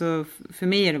ju, alltså för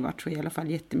mig har det varit så i alla fall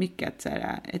jättemycket att så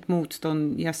här, ett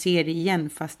motstånd, jag ser det igen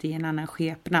fast i en annan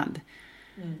skepnad.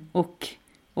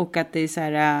 Och att det är så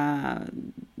här,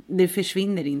 det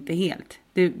försvinner inte helt.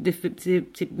 Det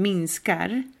typ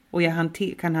minskar och jag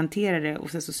kan hantera det och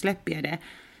sen så släpper jag det.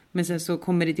 Men sen så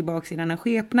kommer det tillbaka i en annan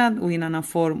skepnad och i en annan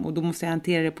form och då måste jag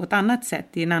hantera det på ett annat sätt,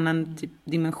 i en annan typ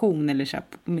dimension eller så här,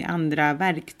 med andra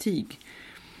verktyg.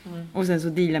 Och sen så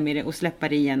deala med det och släppa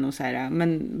det igen och så här.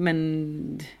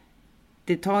 Men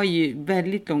det tar ju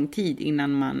väldigt lång tid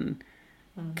innan man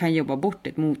kan jobba bort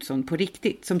ett motstånd på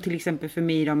riktigt. Som till exempel för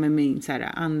mig då med min så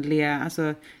här andliga,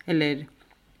 alltså, eller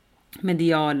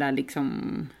mediala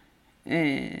liksom,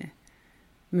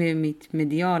 med mitt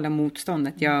mediala motstånd,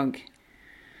 att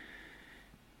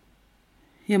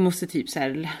jag måste typ så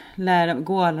här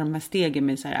gå alla de här stegen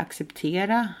med så här,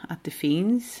 acceptera att det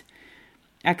finns.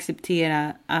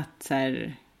 Acceptera att så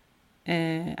här,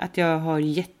 att jag har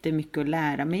jättemycket att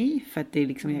lära mig. För att det är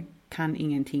liksom, jag kan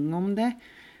ingenting om det.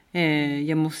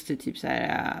 Jag måste typ så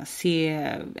här,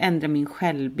 ändra min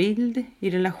självbild i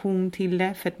relation till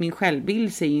det. För att min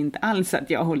självbild säger inte alls att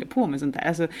jag håller på med sånt här.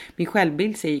 Alltså min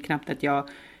självbild säger knappt att jag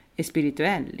är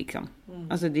spirituell liksom.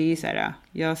 Alltså det är så här,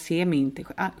 jag ser mig inte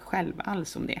själv alls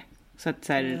som det. Så att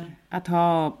så här, att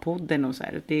ha podden och så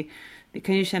här, det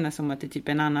kan ju kännas som att det är typ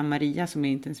en annan Maria som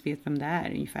jag inte ens vet vem det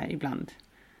är ungefär ibland.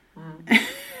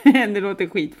 Det låter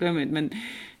skitflummigt, men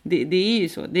det är ju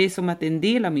så. Det är som att det är en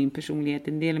del av min personlighet,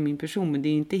 en del av min person, men det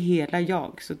är inte hela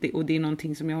jag. Så och det är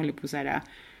någonting som jag håller på så här,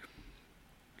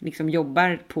 liksom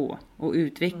jobbar på och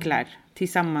utvecklar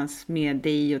tillsammans med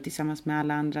dig och tillsammans med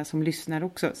alla andra som lyssnar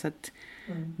också. Så att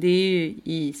det är ju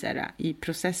i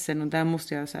processen, och där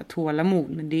måste jag så här, tålamod.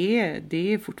 Men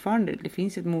det är fortfarande, det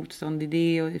finns ett motstånd i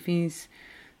det, och det finns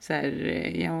så här,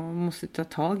 jag måste ta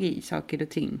tag i saker och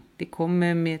ting. Det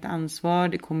kommer med ett ansvar,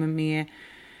 det kommer med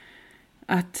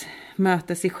att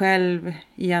möta sig själv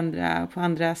på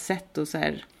andra sätt och så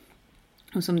här.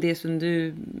 Och som det som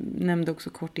du nämnde också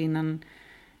kort innan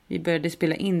vi började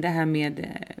spela in, det här med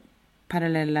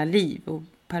parallella liv och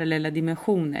parallella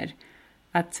dimensioner.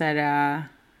 Att så här,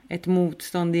 ett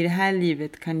motstånd i det här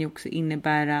livet kan ju också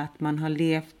innebära att man har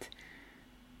levt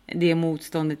det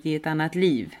motståndet i ett annat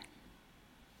liv.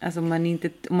 Alltså om man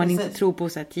inte tror på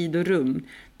så här tid och rum,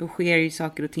 då sker ju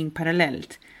saker och ting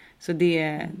parallellt. Så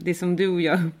det som du och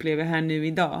jag upplever här nu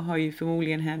idag har ju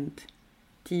förmodligen hänt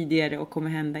tidigare och kommer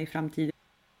hända i framtiden.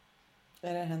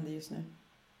 Eller händer just nu.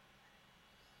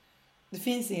 Det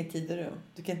finns ingen tid och rum.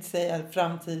 Du kan inte säga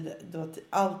framtid då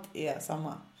allt är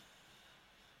samma.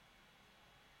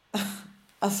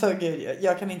 Alltså gud,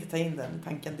 jag kan inte ta in den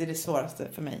tanken. Det är det svåraste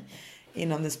för mig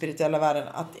inom den spirituella världen.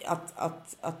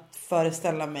 Att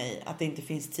föreställa mig att det inte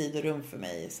finns tid och rum för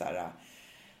mig. Så här,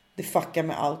 det fuckar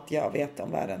med allt jag vet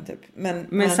om världen typ.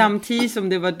 Men samtidigt som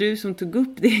det var du som tog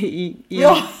upp det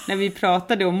när vi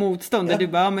pratade om motstånd. Och du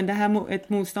bara, men det här ett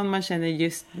motstånd man känner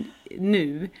just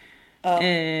nu.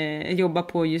 Jobba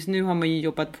på just nu har man ju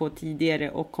jobbat på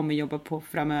tidigare och kommer jobba på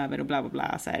framöver och bla bla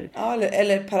bla så här. Ja,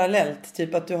 eller parallellt,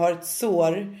 typ att du har ett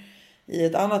sår i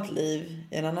ett annat liv,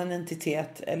 i en annan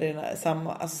entitet eller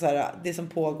samma, alltså så här, det som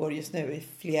pågår just nu i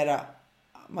flera,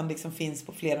 man liksom finns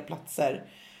på flera platser,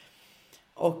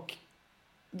 och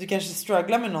du kanske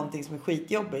strugglar med någonting som är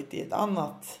skitjobbigt i ett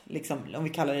annat, liksom, om vi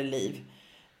kallar det liv,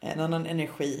 en annan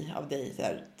energi av dig så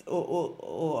här,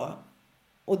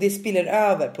 och det spiller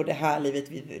över på det här livet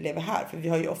vi lever här. För vi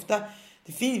har ju ofta,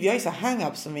 vi har ju så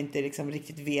hang-ups som vi inte liksom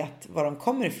riktigt vet var de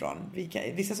kommer ifrån.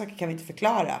 Vissa saker kan vi inte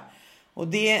förklara. Och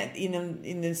det inom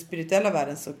den spirituella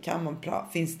världen så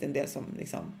finns det en del som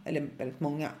liksom, eller väldigt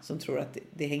många som tror att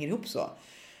det hänger ihop så.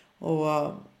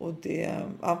 Och det,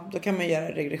 ja, då kan man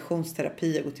göra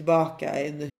regressionsterapi och gå tillbaka.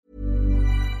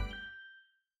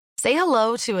 Say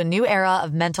hello to a new era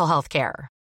of mental health care.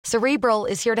 Cerebral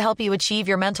is here to help you achieve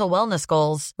your mental wellness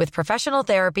goals with professional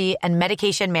therapy and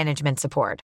medication management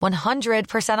support.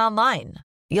 100% online.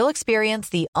 You'll experience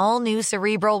the all-new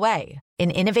Cerebral Way,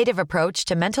 an innovative approach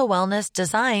to mental wellness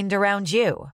designed around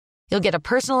you. You'll get a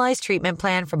personalized treatment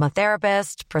plan from a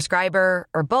therapist, prescriber,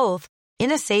 or both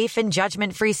in a safe and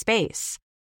judgment-free space.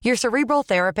 Your Cerebral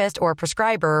therapist or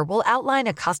prescriber will outline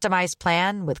a customized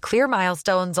plan with clear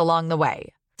milestones along the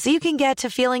way, so you can get to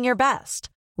feeling your best.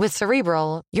 With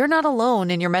Cerebral, you're not alone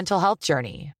in your mental health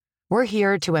journey. We're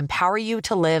here to empower you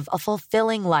to live a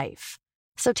fulfilling life.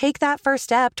 So take that first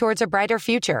step towards a brighter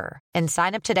future and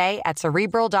sign up today at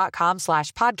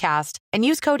Cerebral.com/podcast and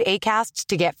use code ACAST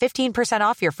to get 15%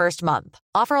 off your first month.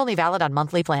 Offer only valid on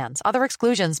monthly plans. Other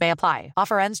exclusions may apply.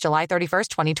 Offer ends July 31st,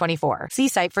 2024. See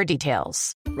site for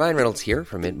details. Ryan Reynolds here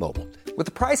from Mint Mobile. With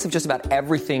the price of just about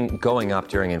everything going up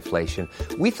during inflation,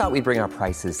 we thought we'd bring our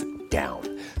prices down.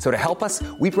 So to help us,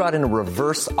 we brought in a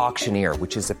reverse auctioneer,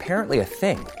 which is apparently a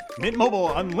thing. Mint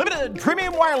Mobile Unlimited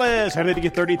Premium Wireless. How to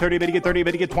get 30, 30, bit to get 30,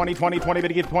 bit to get 20, 20, 20, bit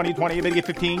to get 20, 20, bit to get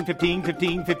 15, 15,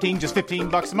 15, 15, just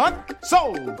 $15 a month?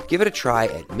 Sold! Give it a try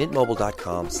at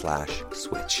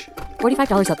mintmobile.com/switch.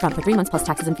 $45 up front for 3 months plus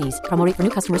taxes and fees. Promo rate for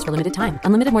new customers for limited time.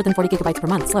 Unlimited more than 40 gigabytes per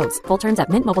month. Slows full terms at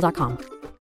mintmobile.com.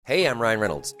 Hey, I'm Ryan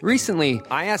Reynolds. Recently,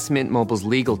 I asked Mint Mobile's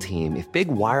legal team if big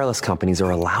wireless companies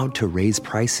are allowed to raise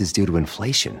prices due to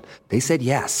inflation. They said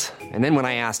yes. And then when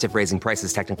I asked if raising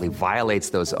prices technically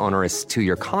violates those onerous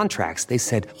 2-year contracts, they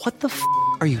said, "What the f***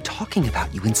 are you talking about,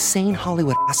 you insane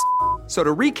Hollywood ass?" So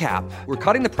to recap, we're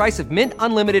cutting the price of Mint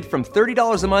Unlimited from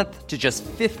 $30 a month to just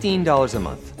 $15 a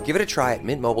month. Give it a try at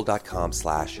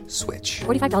mintmobile.com/switch.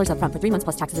 $45 up front for 3 months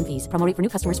plus taxes and fees. Promo rate for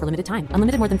new customers for limited time.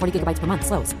 Unlimited more than 40 gigabytes per month.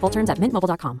 Slows full terms at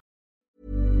mintmobile.com.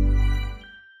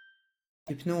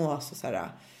 Hypnos och så här.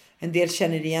 En del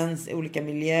känner igen olika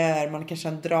miljöer. Man kanske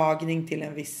har en dragning till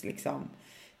en viss liksom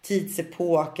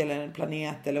tidsepok eller en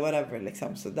planet eller whatever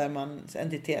liksom, så där man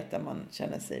entitet där man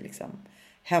känner sig liksom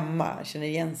hemma, känner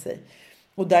igen sig.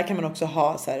 Och där kan man också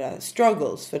ha så här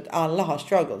struggles, för att alla har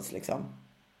struggles liksom.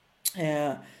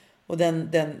 Och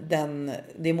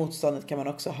det motståndet kan man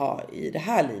också ha i det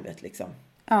här livet liksom.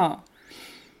 Ja.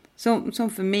 Som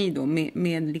för mig då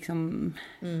med liksom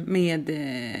med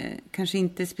kanske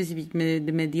inte specifikt med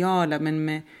det mediala, men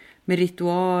med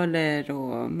ritualer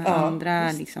och med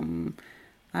andra liksom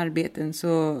arbeten,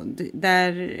 så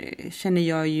där känner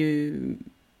jag ju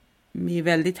mig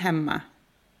väldigt hemma.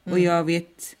 Och jag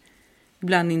vet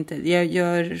ibland inte, jag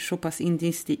gör så pass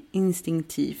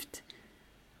instinktivt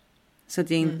så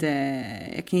att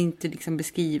jag kan inte liksom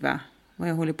beskriva vad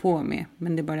jag håller på med,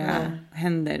 men det bara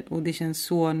händer och det känns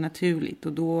så naturligt,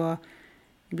 och då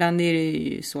ibland är det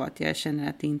ju så att jag känner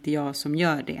att det inte är jag som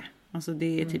gör det. Alltså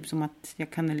det är typ som att jag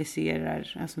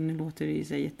kanaliserar, alltså nu låter det ju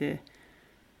så jätte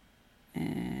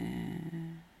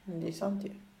det är sant ju.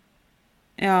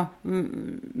 Ja,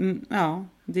 ja,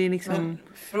 det är liksom. Men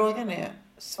frågan är,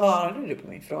 svarade du på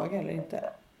min fråga eller inte?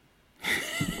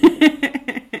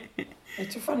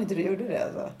 Jag tror fan inte du gjorde det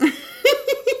alltså.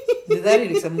 Det där är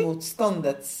liksom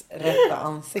motståndets rätta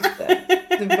ansikte.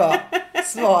 Du bara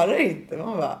svarar inte.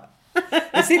 Man bara,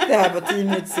 jag sitter här på 10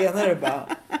 minuter senare och bara,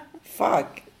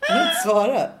 fuck, jag har inte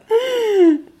svarat.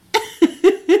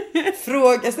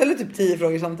 Jag ställde typ 10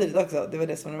 frågor samtidigt också. Det var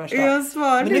det som var det värsta. Jag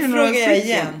svarade. Men nu frågar jag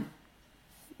igen.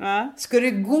 Va? Ska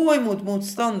du gå emot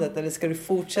motståndet eller ska du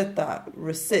fortsätta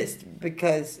resist?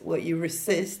 Because what you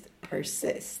resist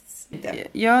persists.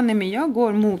 Ja, nej, men jag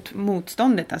går mot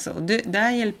motståndet alltså.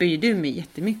 Där hjälper ju du mig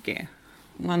jättemycket.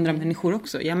 Och andra människor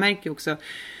också. Jag märker också.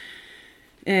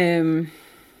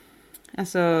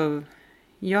 Alltså,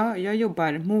 jag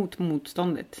jobbar mot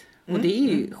motståndet. Och det är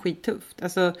ju skittufft.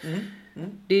 Alltså,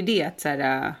 det är det att så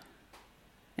här,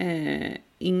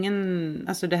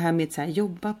 alltså det här med att så här,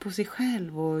 jobba på sig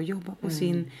själv och jobba på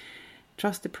sin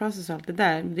trust the process och allt det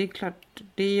där. Det är klart,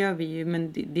 det gör vi ju,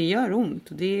 men det gör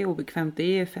ont och det är obekvämt,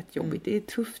 det är fett jobbigt, det är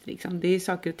tufft liksom. Det är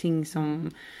saker och ting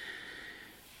som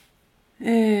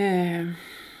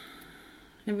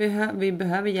vi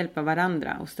behöver hjälpa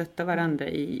varandra och stötta varandra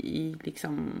i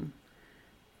liksom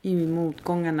i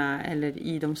motgångarna eller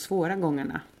i de svåra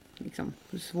gångerna liksom,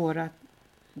 svåra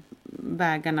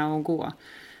vägarna att gå.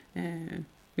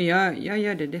 Men jag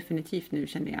gör det definitivt nu,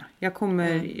 känner jag.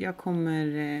 Jag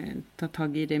kommer ta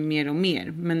tag i det mer och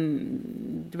mer. Men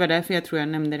det var därför jag tror jag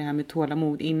nämnde det här med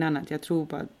tålamod innan. Att jag tror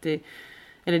på att det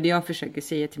jag försöker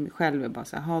säga till mig själv är bara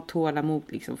så här, ha tålamod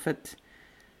liksom. För att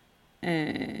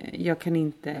jag kan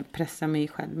inte pressa mig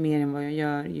själv mer än vad jag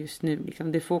gör just nu.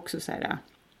 Liksom. Det får också så här,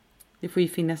 det får ju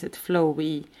finnas ett flow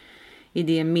i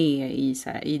det med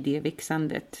i det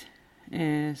växandet.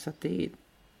 Så att det,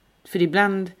 för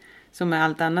ibland som med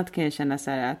allt annat kan jag känna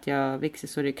så här att jag växer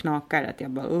så det knakar, att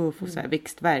jag bara får så här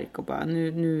växtverk och bara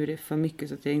nu är det för mycket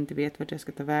så att jag inte vet vart jag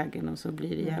ska ta vägen, och så blir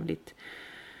det jävligt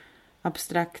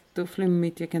abstrakt och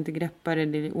flummigt, jag kan inte greppa det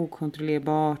är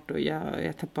okontrollerbart och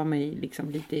jag tappar mig liksom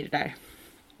lite i det där.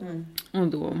 Och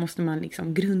då måste man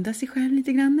liksom grunda sig själv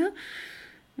lite grann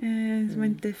så man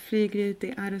inte flyger ut i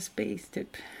outer space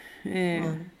typ.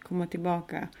 Komma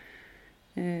tillbaka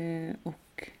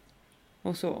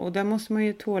och så. Och där måste man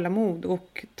ju tålamod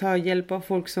och ta hjälp av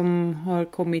folk som har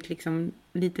kommit liksom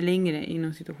lite längre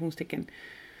inom situationstecken.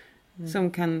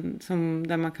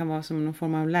 Där man kan vara som någon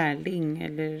form av lärling.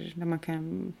 Eller där man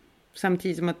kan,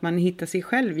 samtidigt som att man hittar sig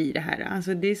själv i det här.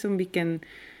 Alltså det är som vilken,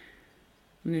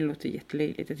 nu låter det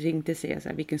jättelöjligt, jag tänkte säga så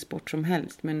här, vilken sport som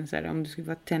helst. Men så här, om du skulle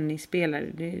vara tennisspelare,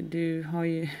 du har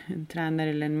ju en tränare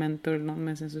eller en mentor eller någon,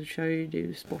 men sen så kör ju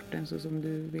du sporten så som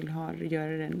du vill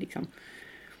göra den liksom.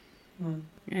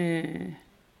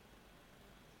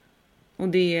 Och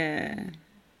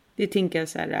det tänker jag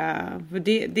så här, för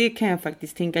det kan jag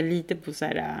faktiskt tänka lite på så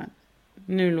här,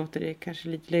 nu låter det kanske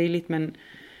lite löjligt, men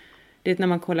det är när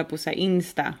man kollar på så här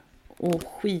Insta och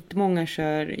skitmånga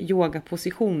kör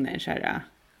yogapositioner så här,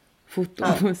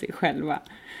 foton på sig själva.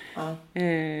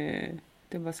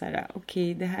 Det var så här,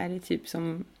 okej, det här är typ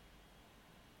som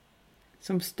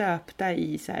stöpta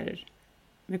i så här,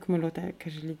 det kommer att låta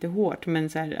kanske lite hårt, men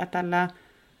så här, att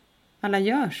alla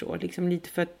gör så liksom, lite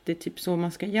för att det är typ så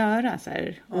man ska göra så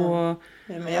här. Och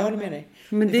men jag håller med dig.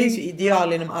 Men det finns ju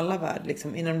ideal inom alla värld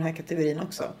liksom, inom den här kategorin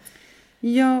också.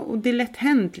 Ja, och det är lätt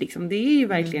hänt liksom. Det är ju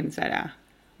verkligen så här,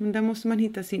 men där måste man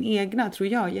hitta sin egna, tror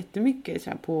jag, jättemycket så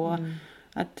här, på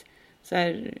att så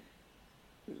här,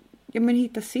 ja, men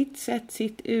hitta sitt sätt,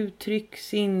 sitt uttryck,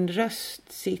 sin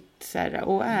röst, sitt så här,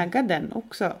 och äga den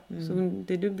också, som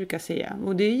det du brukar säga.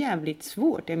 Och det är jävligt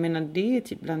svårt. Jag menar, det är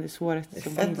typ bland det svåraste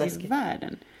som finns i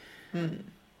världen.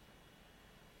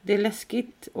 Det är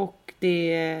läskigt och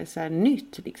det är så här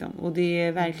nytt liksom. Och det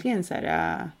är verkligen så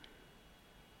här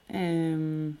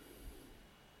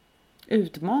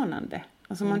utmanande.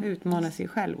 Alltså man utmanar sig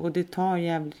själv och det tar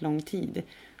jävligt lång tid.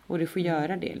 Och det får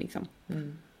göra det liksom.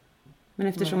 Men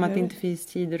eftersom att det inte finns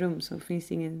tid och rum så finns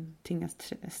det ingenting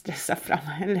att stressa fram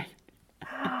heller.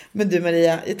 Men du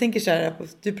Maria, jag tänker så här,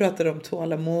 du pratade om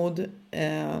tålamod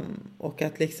och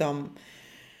att liksom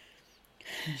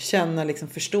känna liksom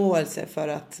förståelse för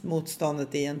att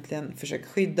motståndet egentligen försöker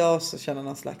skydda oss och känna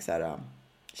någon slags så här,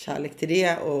 kärlek till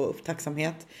det och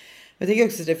tacksamhet. Men jag tänker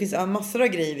också att det finns massor av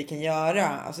grejer vi kan göra.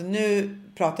 Alltså nu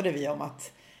pratade vi om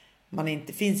att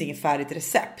finns ingen färdigt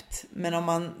recept. Men om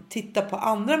man tittar på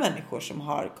andra människor som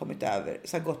har kommit över,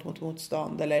 så har gått mot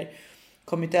motstånd eller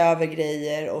kommit över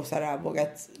grejer och så här,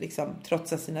 vågat liksom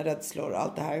trotsa sina rädslor och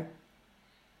allt det här.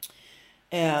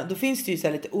 Då finns det ju så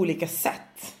här lite olika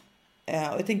sätt. Och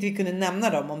jag tänkte vi kunde nämna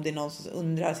dem om det är någon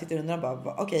som sitter och undrar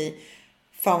bara, okej,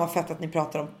 fan vad fett att ni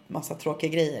pratar om massa tråkiga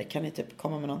grejer. Kan ni typ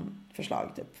komma med någon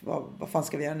förslag? Typ, vad fan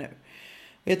ska vi göra nu?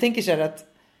 Och jag tänker så här att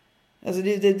alltså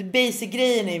det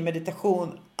basic-grejen är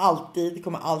meditation alltid. Det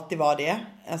kommer alltid vara det.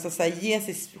 Alltså så här, ge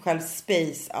sig själv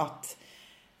space att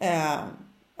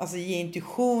alltså ge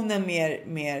intuitionen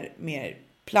mer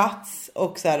plats.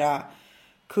 Och så här,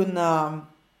 kunna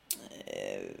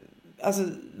alltså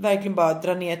verkligen bara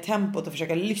dra ner tempot och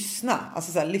försöka lyssna.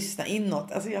 Alltså så här, lyssna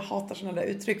inåt. Alltså jag hatar sådana där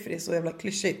uttryck för det är så jävla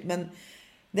klyschigt. Men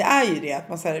det är ju det att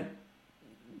man så här,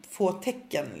 får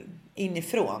tecken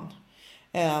inifrån.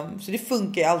 Så det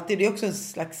funkar ju alltid. Det är också en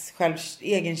slags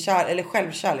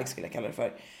självkärlek skulle jag kalla det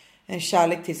för. En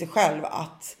kärlek till sig själv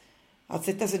att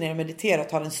sätta sig ner och meditera och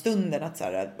ta den stunden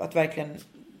att verkligen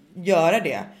göra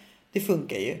det. Det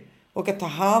funkar ju. Och att ta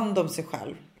hand om sig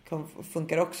själv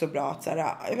funkar också bra. Att så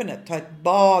här, jag vet inte, ta ett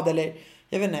bad eller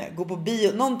jag vet inte, gå på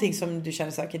bio. Någonting som du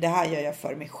känner så här, okay, det här gör jag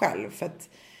för mig själv. För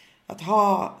att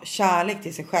ha kärlek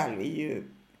till sig själv är ju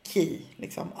key,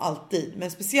 liksom, alltid.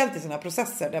 Men speciellt i sådana här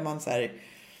processer där man så här,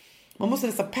 man måste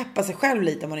nästan peppa sig själv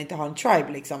lite om man inte har en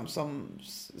tribe liksom,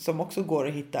 som också går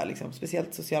att hitta liksom,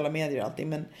 speciellt sociala medier och allting.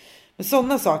 Men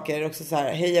sådana saker också så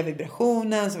här, höja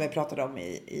vibrationen som vi pratade om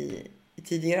i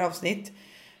tidigare avsnitt.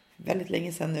 Väldigt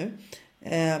länge sedan nu.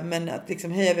 Men att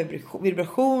liksom höja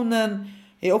vibrationen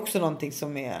är också någonting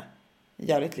som är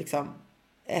jävligt liksom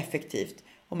effektivt.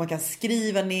 Och man kan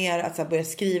skriva ner, att så här, börja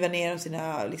skriva ner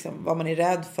sina, liksom, vad man är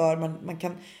rädd för. Man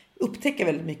kan upptäcka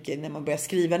väldigt mycket när man börjar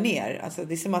skriva ner. Alltså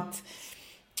det är som att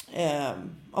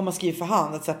om man skriver för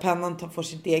hand, att så här, pennan får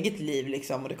sitt eget liv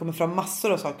liksom, och det kommer fram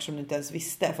massor av saker som du inte ens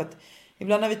visste. För att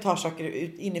ibland när vi tar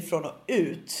saker inifrån och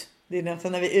ut, det är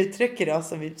nästan när vi uttrycker det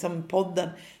som podden,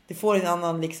 det får en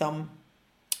annan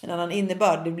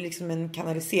innebörd. Det blir liksom en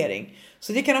kanalisering.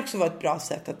 Så det kan också vara ett bra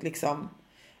sätt att liksom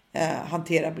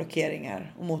hantera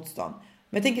blockeringar och motstånd.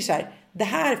 Men jag tänker så här, det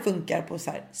här funkar på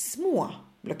så här små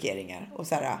blockeringar och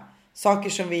så här saker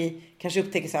som vi kanske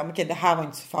upptäcker så här, okej, det här var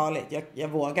inte så farligt, jag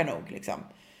vågar nog liksom.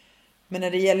 Men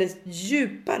när det gäller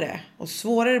djupare och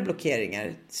svårare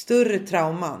blockeringar, större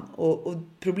trauman och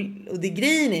det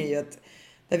grejen är ju att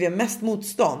där vi har mest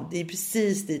motstånd, det är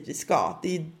precis dit vi ska.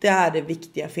 Det är där det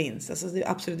viktiga finns. Alltså det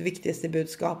absolut viktigaste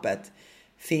budskapet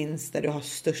finns där du har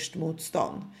störst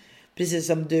motstånd. Precis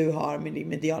som du har med din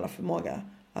mediala förmåga.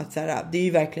 Att så här, det är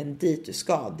ju verkligen dit du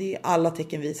ska. Alla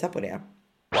tecken visar på det.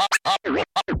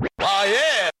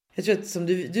 Jag tror att som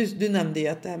du nämnde ju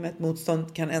att det här med ett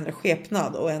motstånd kan ändra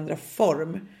skepnad och ändra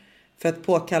form för att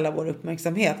påkalla vår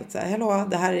uppmärksamhet. Att säga, hallå,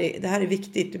 det här är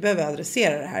viktigt, du behöver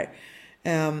adressera det här.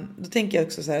 Då tänker jag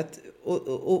också så här att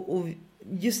och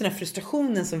just den här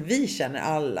frustrationen som vi känner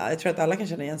alla. Jag tror att alla kan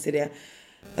känna igen sig i det.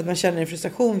 Att man känner en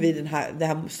frustration vid det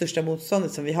här största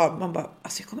motståndet som vi har. Man bara,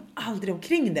 alltså jag kommer aldrig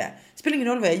omkring det. Det spelar ingen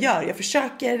roll vad jag gör. Jag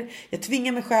försöker, jag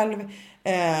tvingar mig själv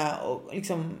och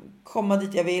liksom komma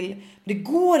dit jag vill. Men det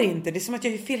går inte. Det är som att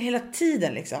jag gör fel hela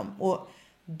tiden liksom. Och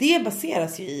det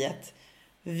baseras ju i att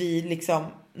vi liksom,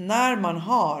 när man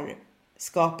har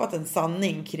skapat en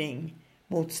sanning kring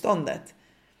motståndet.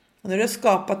 Och när du har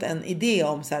skapat en idé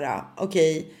om så här,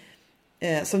 okej,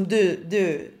 som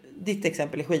ditt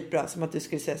exempel är skitbra. Som att du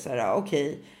skulle säga så här,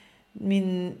 okej,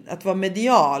 att vara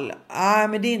medial,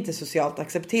 men det är inte socialt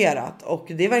accepterat. Och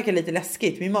det verkar lite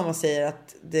läskigt. Min mamma säger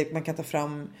att man kan ta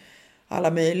fram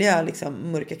alla möjliga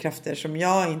liksom, mörka krafter som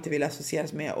jag inte vill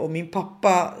associeras med. Och min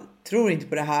pappa tror inte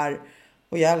på det här.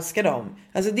 Och jag älskar dem.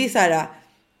 Alltså det är så här,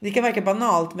 det kan verka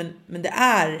banalt, men det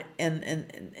är en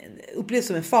upplevs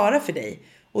som en fara för dig.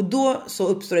 Och då så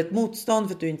uppstår ett motstånd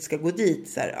för att du inte ska gå dit.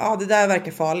 Så här, det där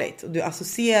verkar farligt. Och du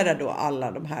associerar då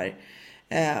alla de här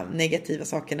negativa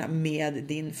sakerna med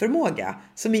din förmåga.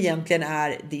 Som egentligen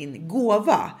är din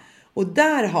gåva. Och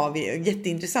där har vi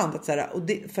jätteintressant att så här, och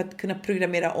för att kunna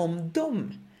programmera om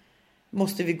dem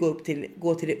måste vi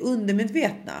gå till det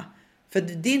undermedvetna. För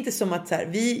det är inte som att så här,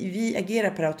 vi agerar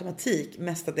per automatik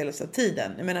mestadels av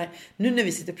tiden. Jag menar, nu när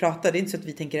vi sitter och pratar, det är inte så att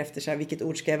vi tänker efter så här, vilket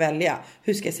ord ska jag välja?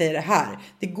 Hur ska jag säga det här?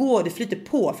 Det flyter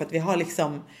på för att vi har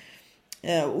liksom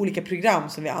olika program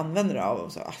som vi använder av.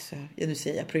 Och så, alltså, nu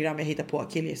säger jag program, jag hittar på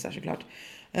killgissar såklart.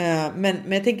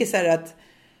 Men jag tänker så här att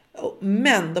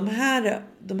men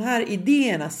de här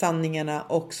idéerna, sanningarna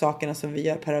och sakerna som vi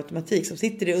gör per automatik som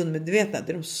sitter i undermedvetna,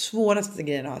 det är de svåraste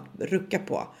grejerna att rucka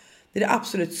på. Det är det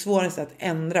absolut svåraste att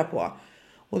ändra på.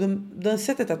 Och det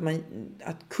sättet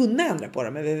att kunna ändra på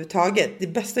dem överhuvudtaget. Det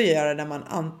bästa att göra när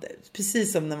man,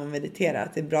 precis som när man mediterar,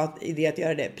 att det är en bra idé att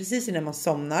göra det. Precis när man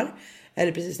somnar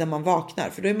eller precis när man vaknar.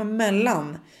 För då är man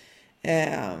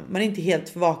man är inte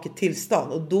helt vaket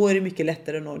tillstånd. Och då är det mycket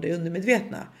lättare att nå det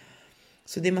undermedvetna.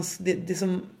 Så det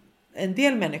som en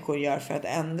del människor gör för att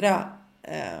ändra,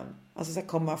 alltså så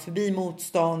komma förbi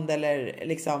motstånd eller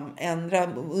liksom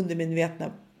ändra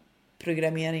undermedvetna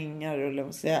programmeringar eller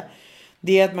vad säga,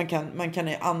 det är att man kan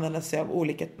använda sig av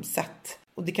olika sätt.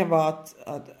 Och det kan vara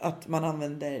att man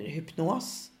använder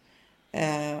hypnos.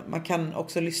 Man kan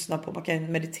också lyssna på, man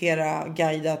kan meditera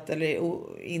guidat eller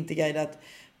inte guidat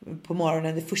på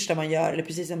morgonen, det första man gör eller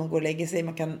precis när man går och lägger sig.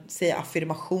 Man kan säga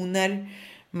affirmationer.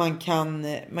 Man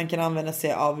kan använda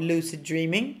sig av lucid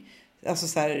dreaming. Alltså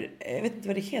så här, jag vet inte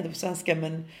vad det heter på svenska,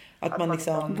 men att man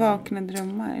liksom vakna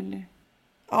drömmar eller?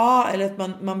 Ja, eller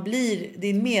att man blir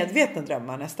din medvetna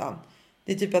drömmar nästan.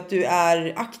 Det är typ att du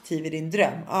är aktiv i din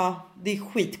dröm. Ja, det är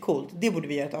skitcoolt. Det borde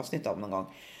vi göra ett avsnitt om någon gång.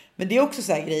 Men det är också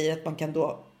så här grejer att man kan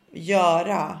då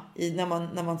göra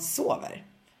när man sover.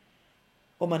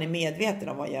 Om man är medveten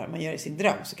om vad man gör i sin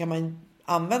dröm, så kan man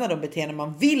använda de beteenden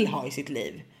man vill ha i sitt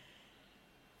liv.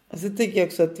 Och så tycker jag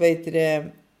också att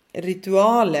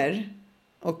ritualer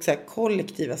och så här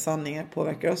kollektiva sanningar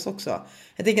påverkar oss också.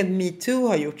 Jag tänker att MeToo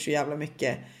har gjort så jävla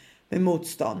mycket med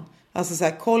motstånd. Alltså så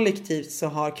här kollektivt så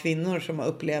har kvinnor som har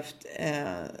upplevt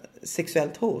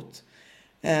sexuellt hot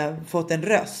fått en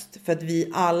röst. För att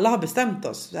vi alla har bestämt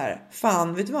oss så här,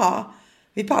 fan vet du vad?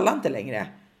 Vi pallar inte längre.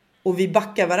 Och vi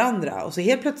backar varandra. Och så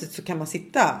helt plötsligt så kan man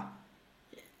sitta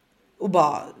och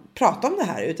bara prata om det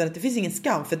här utan att det finns ingen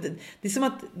skam. För det är som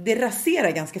att det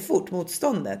raserar ganska fort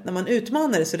motståndet. När man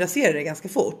utmanar det så raserar det ganska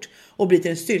fort och blir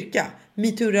till en styrka.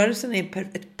 MeToo-rörelsen är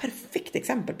ett perfekt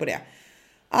exempel på det.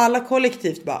 Alla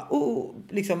kollektivt bara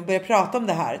liksom börjar prata om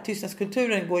det här.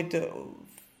 Tystnadskulturen går inte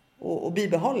att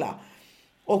bibehålla.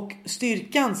 Och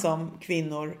styrkan som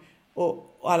kvinnor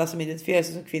och alla som identifierar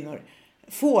sig som kvinnor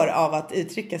får av att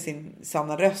uttrycka sin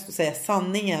sanna röst och säga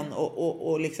sanningen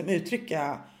och liksom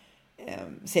uttrycka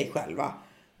sig själva.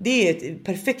 Det är ett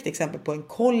perfekt exempel på en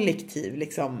kollektiv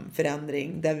liksom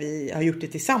förändring där vi har gjort det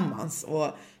tillsammans. Och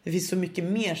det finns så mycket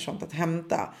mer sånt att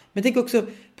hämta. Men tänk också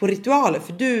på ritualer,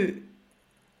 för du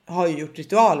har ju gjort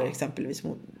ritualer exempelvis.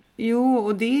 Jo,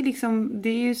 och det är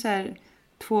ju så här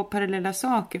två parallella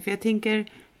saker. För jag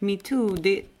tänker MeToo,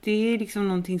 det är liksom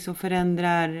någonting som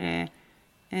förändrar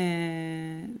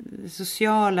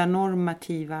sociala,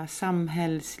 normativa,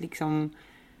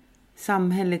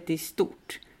 samhället i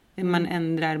stort. Man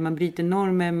ändrar, man bryter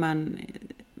normer,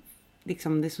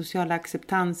 liksom den sociala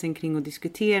acceptansen kring att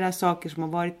diskutera saker som har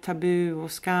varit tabu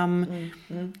och skam.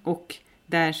 Och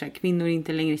där så här, kvinnor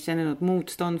inte längre känner något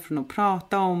motstånd från att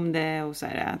prata om det och så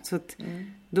här, så att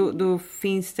då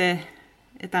finns det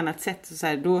ett annat sätt så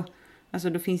här,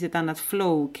 då finns ett annat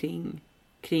flow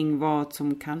kring vad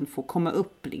som kan få komma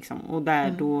upp liksom, och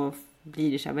där då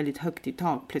blir det så här väldigt högt i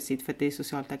tak plötsligt för att det är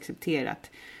socialt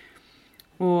accepterat.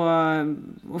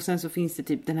 Och sen så finns det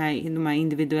typ de här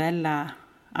individuella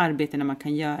arbetena man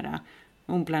kan göra,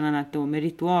 och bland annat då med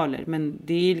ritualer, men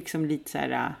det är liksom lite så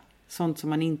här sånt som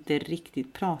man inte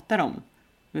riktigt pratar om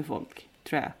med folk,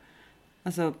 tror jag.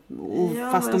 Alltså,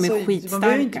 fast de är skitstarka. Man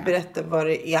behöver ju inte berätta vad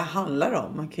det handlar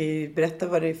om. Man kan ju berätta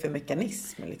vad det är för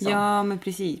mekanism. Liksom. Ja, men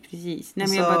precis. Nej,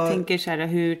 men jag bara tänker så här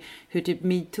hur typ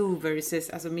MeToo versus,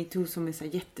 alltså MeToo som är så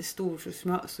här jättestor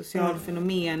social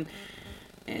fenomen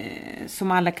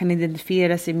som alla kan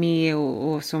identifiera sig med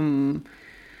och som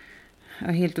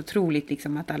är helt otroligt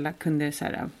liksom, att alla kunde så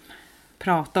här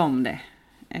prata om det.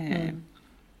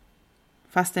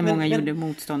 Fast många gjorde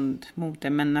motstånd mot det,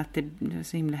 men att det är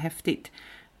så himla häftigt.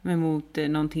 Men mot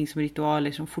någonting som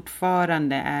ritualer som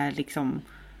fortfarande är liksom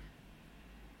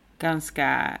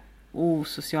ganska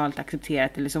osocialt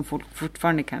accepterat, eller som folk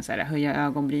fortfarande kan så här, höja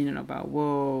ögonbrynen och bara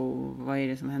wow, vad är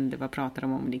det som händer, vad pratar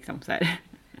de om liksom så här.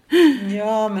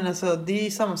 Ja, men alltså det är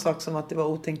ju samma sak som att det var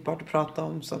otänkbart att prata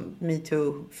om som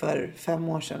MeToo för 5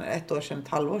 år sedan, 1 år sedan, ett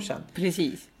halvår sedan.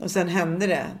 Precis. Och sen hände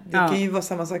det. Det kan ju vara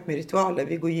samma sak med ritualer.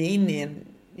 Vi går ju in i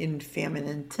en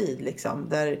feminin tid liksom,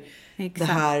 där det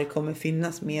här kommer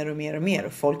finnas mer och mer och mer.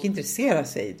 Och folk intresserar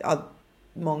sig.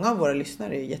 Många av våra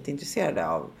lyssnare är jätteintresserade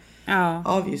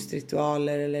av just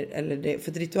ritualer. Eller det.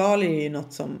 För ritualer är ju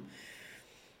något som...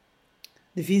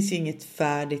 Det finns ju inget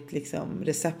färdigt liksom,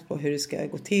 recept på hur det ska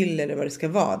gå till eller vad det ska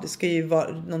vara. Det ska ju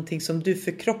vara någonting som du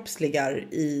förkroppsligar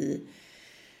i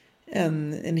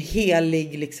en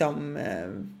helig liksom,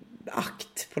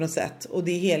 akt på något sätt. Och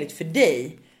det är heligt för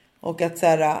dig. Och att, så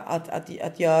här,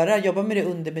 att jobba med det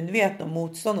undermedvetna och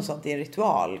motstånd och sånt i en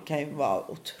ritual kan ju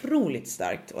vara otroligt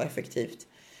starkt och effektivt.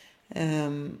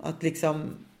 Att liksom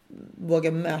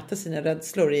våga möta sina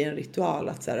rädslor i en ritual.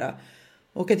 Att så här,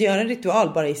 och att göra en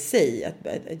ritual bara i sig.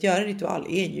 Att göra en ritual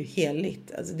är ju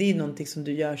heligt. Alltså det är någonting som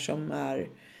du gör som är...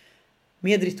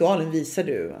 Med ritualen visar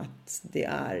du att det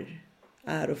är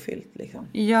ärofyllt liksom.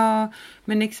 Ja,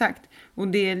 men exakt. Och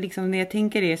det liksom, det jag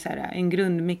tänker är så här, en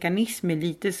grundmekanism är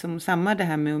lite som samma det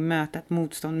här med att möta ett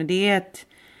motstånd. Men det är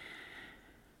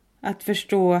att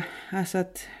förstå, alltså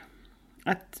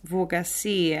att våga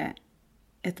se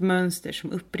ett mönster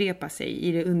som upprepar sig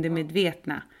i det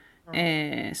undermedvetna.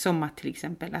 Som att till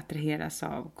exempel attraheras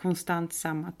av konstant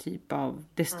samma typ av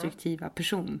destruktiva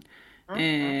person.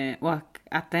 Och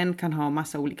att den kan ha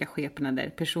massa olika skepnader.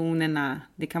 Personerna,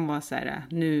 det kan vara så här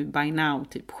nu by now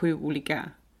typ 7 olika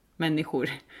människor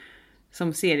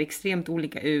som ser extremt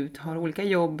olika ut, har olika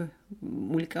jobb,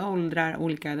 olika åldrar,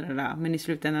 olika men i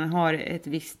slutändan har ett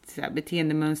visst så här,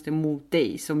 beteendemönster mot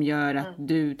dig som gör att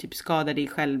du typ skadar dig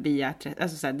själv via,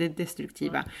 alltså så här, det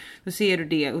destruktiva. Då ser du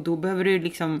det och då behöver du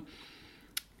liksom,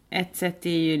 ett sätt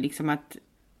är ju liksom att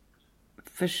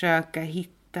försöka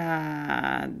hitta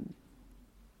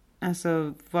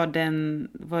alltså var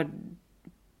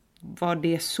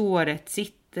det såret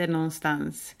sitter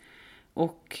någonstans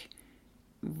och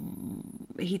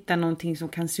hitta någonting som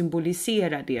kan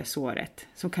symbolisera det såret,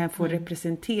 som kan få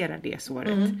representera det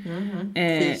såret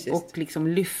och liksom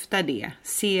lyfta det,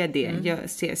 se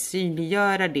det,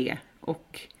 synliggöra det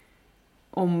och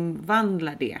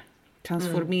omvandla det,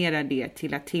 transformera det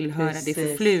till att tillhöra det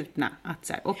förflutna, att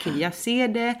så här, okej, jag ser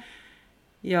det,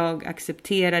 jag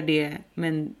accepterar det,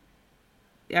 men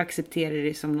jag accepterar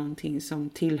det som någonting som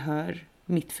tillhör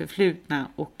mitt förflutna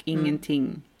och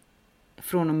ingenting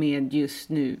från och med just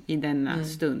nu i denna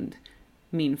stund,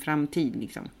 min framtid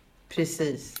liksom.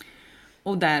 Precis.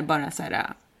 Och där bara så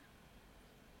här,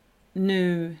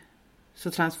 nu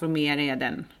så transformerar jag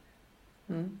den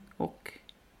och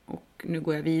nu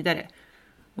går jag vidare.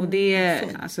 Och det,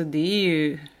 alltså det är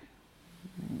ju,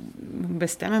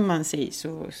 bestämmer man sig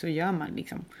så gör man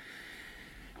liksom.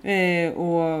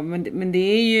 Men det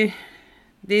är ju,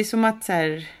 det är som att så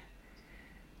här,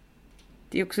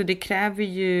 det är också, det kräver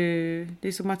ju, det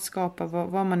är som att skapa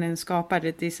vad man än skapar,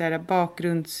 det är så här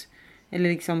bakgrunds eller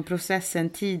liksom processen,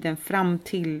 tiden fram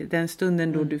till den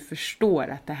stunden då du förstår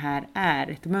att det här är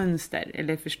ett mönster,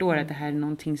 eller förstår att det här är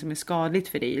någonting som är skadligt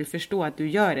för dig, eller förstår att du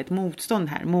gör ett motstånd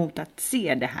här mot att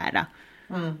se det här.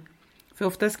 För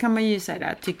oftast kan man ju så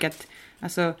här, tycka att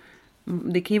alltså,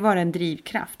 det kan ju vara en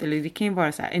drivkraft, eller det kan ju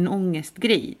vara så här, en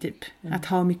ångestgrej typ. Att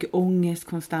ha mycket ångest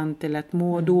konstant, eller att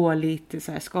må dåligt,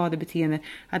 så här, skadebeteende,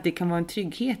 att det kan vara en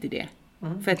trygghet i det.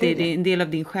 För att det är en del av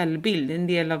din självbild. En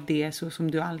del av det så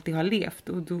som du alltid har levt.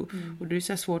 Och det är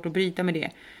så svårt att bryta med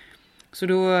det. Så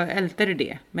då ältar du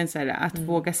det. Men så här, att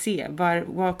våga se.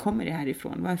 Var kommer det här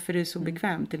ifrån? Varför är det så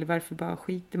bekvämt? Eller varför bara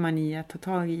skiter man i att ta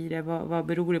tag i det? Vad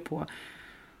beror det på?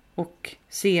 Och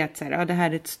se att så här, det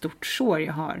här är ett stort sår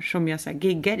jag har. Som jag så här,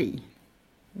 giggar i.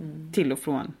 Till och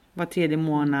från. Var 3:e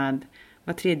månad.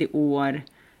 Var 3:e år.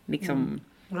 Liksom.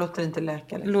 Låter inte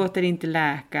läka. Liksom. Låter inte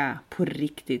läka på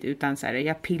riktigt. Utan så här,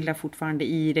 jag pillar fortfarande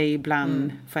i det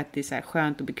ibland. För att det är så här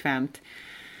skönt och bekvämt.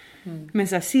 Men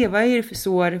så här, se vad är det för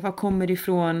sår. Vad kommer det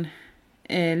ifrån.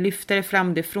 Lyfta det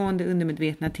fram det från det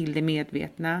undermedvetna till det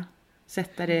medvetna.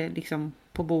 Sätta det liksom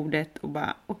på bordet. Och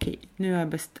bara okej, nu har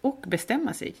jag och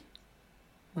bestämma sig.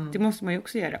 Det måste man ju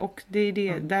också göra. Och det är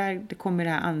det, där det kommer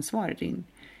det här ansvaret in.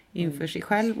 Inför sig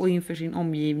själv och inför sin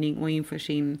omgivning. Och inför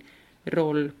sin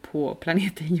roll på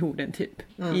planeten jorden typ.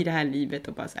 I det här livet.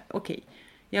 Och bara så här, okej,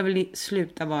 jag vill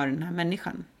sluta vara den här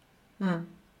människan.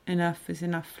 Enough is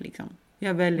enough liksom.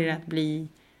 Jag väljer att bli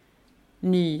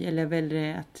ny. Eller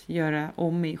väljer att göra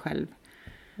om mig själv.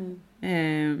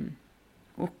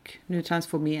 Och nu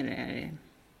transformerar jag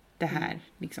det här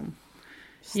liksom.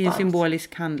 I en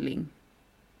symbolisk handling.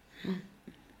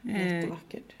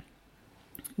 Jättevackert.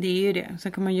 Det är ju det.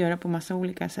 Så kan man göra på massa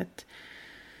olika sätt.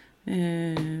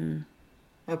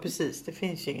 Ja, precis. Det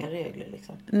finns ju inga regler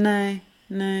liksom. Nej.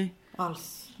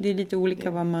 Alls. Det är lite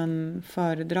olika vad man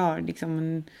föredrar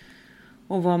liksom.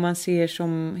 Och vad man ser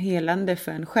som helande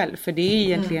för en själv. För det är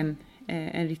egentligen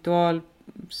en ritual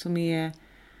som är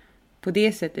på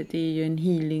det sättet. Det är ju en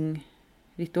healing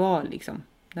ritual liksom.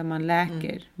 Där man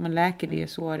läker. Man läker det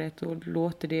såret och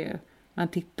låter det. Man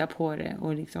tittar på det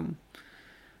och liksom.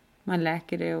 Man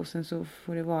läker det och sen så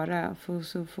får det vara.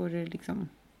 Så får det liksom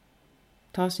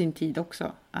ta sin tid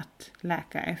också att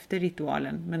läka efter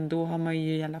ritualen. Men då har man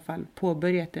ju i alla fall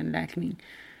påbörjat en läkning.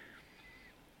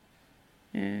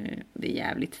 Det är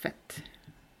jävligt fett.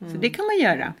 Så det kan man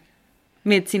göra.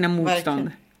 Med sina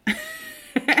motstånd.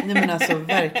 Nej men alltså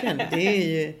verkligen.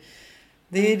 Det är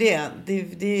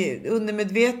det är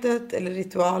undermedvetet eller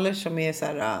ritualer som är så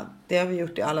här. Det har vi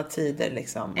gjort i alla tider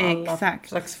liksom. Alla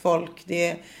slags folk. Det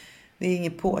är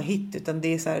inget påhitt utan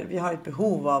det är så här. Vi har ett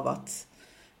behov av att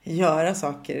göra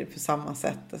saker på samma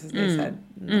sätt. Alltså, det är så här,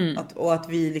 att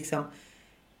vi liksom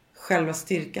själva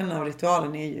styrkan av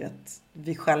ritualen är ju att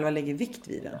vi själva lägger vikt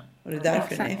vid den. Och det är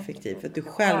därför den är effektiv. För att du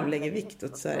själv lägger vikt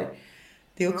åt så här.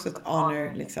 Det är också ett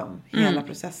honor liksom. Hela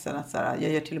processen. Att så här,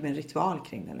 jag gör till och med en ritual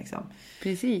kring den liksom.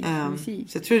 Precis.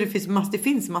 Så jag tror det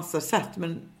finns massor sätt.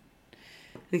 Men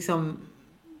liksom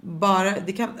bara,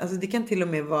 det kan till och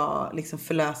med vara liksom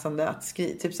förlösande att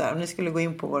skriva. Typ så här, om ni skulle gå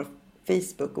in på vår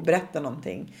Facebook och berätta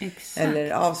någonting. Exakt.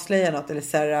 Eller avslöja något. Eller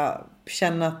så här,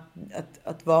 känna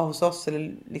att vara hos oss.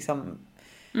 Eller liksom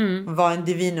vara en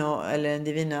divino eller en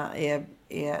divina är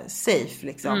safe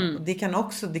liksom. Och det kan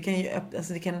också, det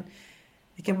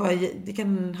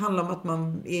kan handla om att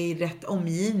man är i rätt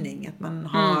omgivning. Att man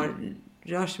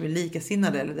rör sig med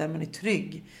likasinnade eller där man är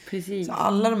trygg. Precis. Så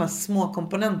alla de här små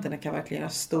komponenterna kan verkligen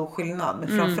göra stor skillnad. Men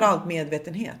framförallt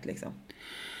medvetenhet liksom.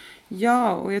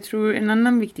 Ja, och jag tror en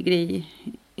annan viktig grej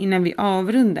innan vi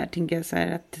avrundar tänker jag så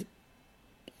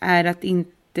här att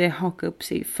inte haka upp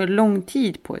sig för lång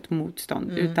tid på ett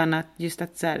motstånd. Utan att just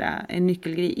att så här, en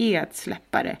nyckelgrej är att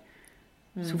släppa det.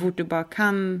 Så fort du bara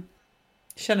kan.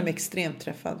 Jag känner mig extremt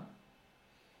träffad.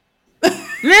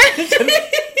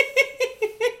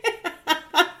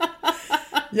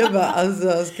 Jag bara,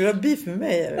 alltså, ska du ha beef med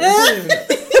mig?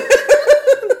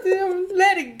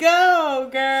 Let it go,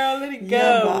 girl. Let it go.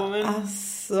 Jag bara,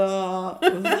 alltså.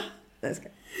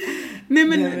 Nej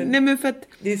men för att.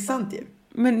 Det är sant ju.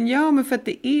 Men för att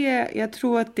det är. Jag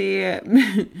tror att det är.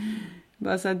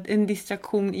 Bara så att en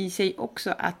distraktion i sig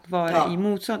också att vara i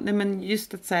motstånd. Nej men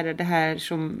just att så här, det här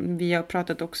som vi har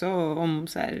pratat också om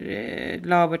så här,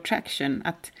 love attraction.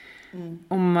 Att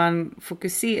om man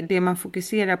det man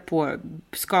fokuserar på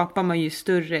skapar man ju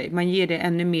större. Man ger det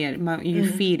ännu mer. You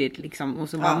feed it liksom. Och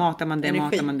så bara matar man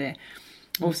det.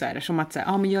 Och så här, som att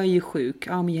säga, men jag är ju sjuk.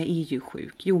 Ja, men jag är ju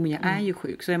sjuk. Jo, men jag är ju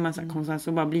sjuk. Så är man så här konstant,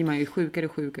 så bara blir man ju sjukare.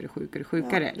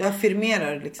 Ja, det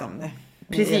affirmerar liksom det.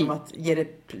 Precis. Genom att ge det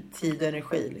tid och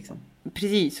energi liksom.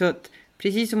 Precis, så att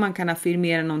precis som man kan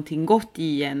affirmera någonting gott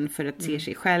i en för att se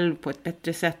sig själv på ett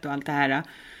bättre sätt och allt det här.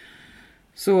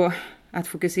 Så att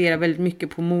fokusera väldigt mycket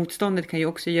på motståndet kan ju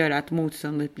också göra att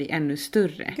motståndet blir ännu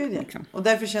större. Gud, ja. Liksom. Och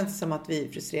därför känns det som att vi är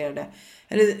frustrerade.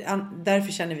 Eller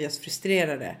därför känner vi oss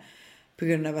frustrerade. På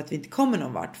grund av att vi inte kommer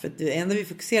någon vart. För det enda vi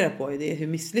fokuserar på är det hur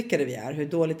misslyckade vi är. Hur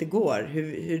dåligt det går.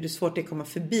 Hur det är svårt att komma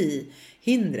förbi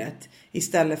hindret.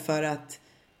 Istället för att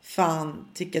fan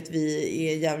tycker att vi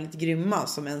är jävligt grymma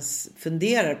som ens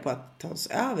funderar på att ta oss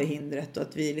över hindret och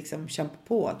att vi liksom kämpar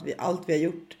på, att allt vi har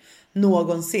gjort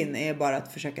någonsin är bara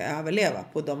att försöka överleva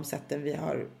på de sätten vi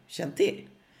har känt till.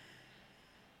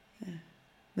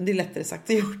 Men det är lättare sagt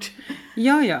än gjort.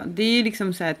 Ja, det är ju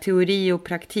liksom så här teori och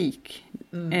praktik.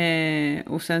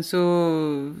 Och sen så,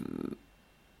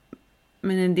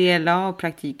 men en del av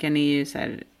praktiken är ju så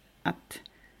här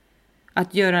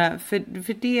att göra, för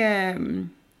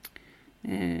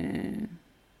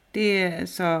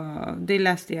det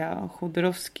läste jag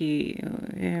Jodorowsky,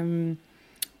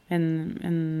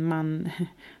 en man,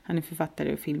 han är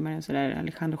författare och filmare så där,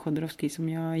 Alejandro Jodorowsky, som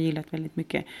jag har gillat väldigt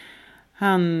mycket.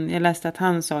 Jag läste att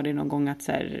han sa det någon gång att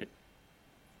så här,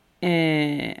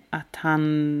 att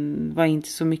han var inte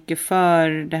så mycket för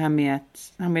det här med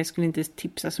att han skulle inte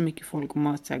tipsa så mycket folk om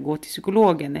att så här, gå till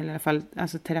psykologen eller i alla fall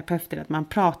alltså terapeuter, att man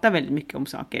pratar väldigt mycket om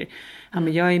saker.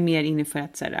 Men jag är mer inne för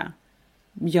att så här,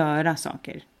 göra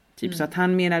saker. Typ så att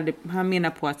han menar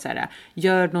på att så här,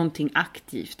 gör någonting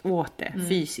aktivt åt det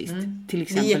fysiskt. Till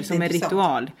exempel som en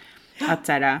ritual. Att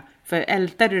så här, för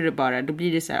ältar du det bara, då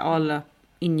blir det så här all up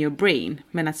in your brain.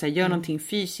 Men att så här, gör någonting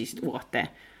fysiskt åt det.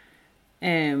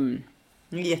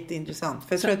 Jätteintressant.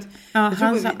 För jag tror att,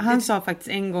 han sa faktiskt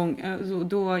en gång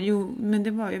men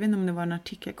det var, jag vet inte om det var en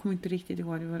artikel, jag kommer inte riktigt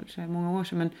ihåg, det var så här många år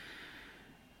sedan, men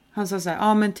han sa så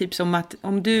här, men typ som att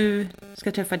om du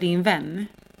ska träffa din vän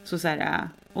så här,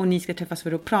 och ni ska träffas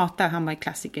för att prata, han var en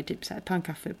klassiker typ så här, ta en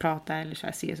kaffe, prata eller så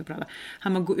här, ses och prata.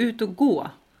 Han var gå ut och gå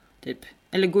typ,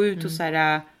 eller gå ut och så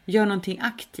här, gör någonting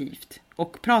aktivt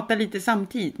och prata lite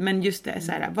samtidigt, men just det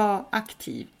så här, var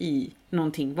aktiv i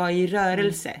någonting, var i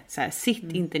rörelse, så här, sitt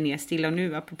inte ner stilla. Och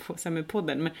nu apropå så här med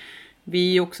podden, men vi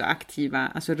är ju också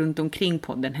aktiva, alltså runt omkring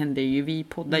podden händer ju, vi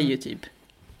poddar ju typ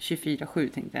 24/7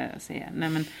 tänkte jag säga. Nej,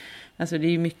 men alltså det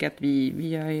är ju mycket att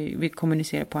vi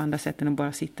kommunicerar på andra sätt än att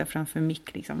bara sitta framför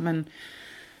mick liksom. Men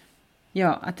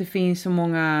ja, att det finns så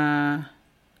många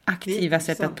aktiva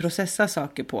sätt att processa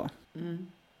saker på.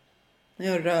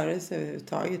 Ja, rörelse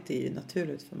överhuvudtaget är ju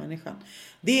naturligt för människan.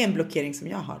 Det är en blockering som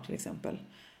jag har till exempel.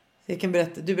 Så jag kan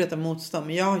du berättar motstånd,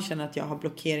 men jag känner att jag har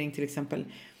blockering till exempel.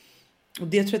 Och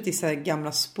det tror jag att det är så här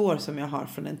gamla spår som jag har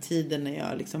från den tiden när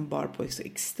jag liksom bar på så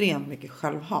extremt mycket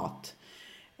självhat.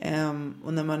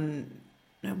 Och när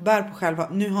jag bär på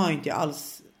självhat, nu har jag inte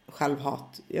alls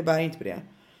självhat, jag bär inte på det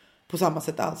på samma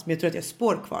sätt alls, men jag tror att jag har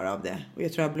spår kvar av det. Och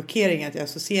jag tror att blockering är att jag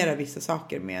associerar vissa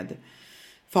saker med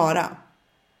fara.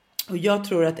 Och jag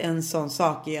tror att en sån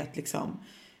sak är att liksom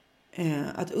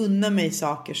att unna mig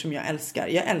saker som jag älskar.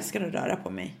 Jag älskar att röra på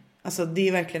mig. Alltså det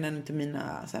är verkligen en av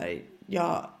mina så här,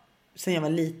 sen jag var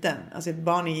liten, alltså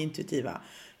barn är intuitiva.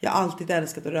 Jag har alltid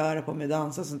älskat att röra på mig,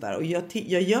 dansa och sånt där. Och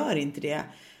jag gör inte det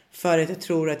för att jag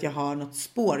tror att jag har något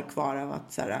spår kvar av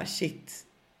att så här, shit,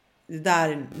 det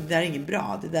där är inget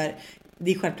bra. Det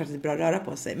är självklart att det är bra att röra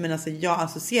på sig. Men alltså jag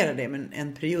associerar det med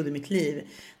en period i mitt liv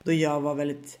då jag var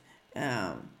väldigt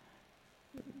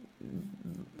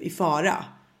i fara.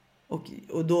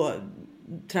 Och då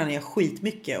tränade jag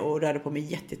skitmycket och rörde på mig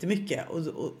jättemycket.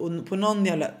 Och på någon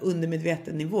jävla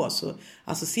undermedveten nivå så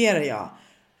associerar jag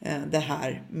det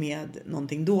här med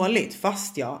någonting dåligt,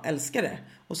 fast jag älskar det.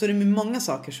 Och så är det med många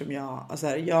saker som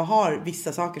jag har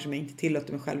vissa saker som jag inte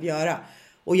tillåter mig själv göra.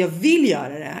 Och jag vill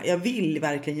göra det. Jag vill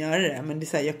verkligen göra det. Men det är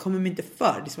så här, jag kommer mig inte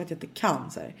för. Det är som att jag inte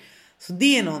kan. Så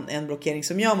det är en blockering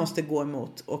som jag måste gå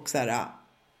emot. Och så här,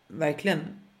 verkligen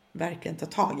ta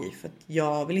tag i. För att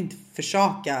jag vill inte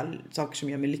försaka saker som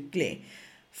gör mig lycklig.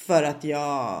 För att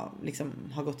jag liksom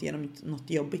har gått igenom något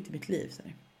jobbigt i mitt liv. Så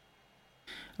här.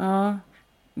 Ja,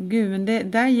 gud, men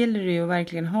där gäller det ju att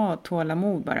verkligen ha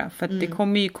tålamod bara. För att det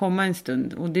kommer ju komma en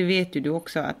stund. Och det vet ju du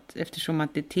också, att eftersom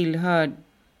att det tillhör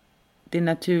det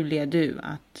naturliga du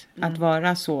att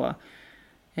vara så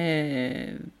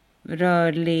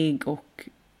rörlig och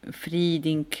fri i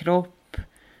din kropp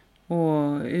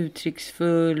och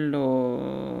uttrycksfull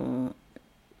och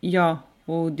ja,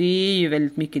 och det är ju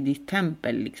väldigt mycket ditt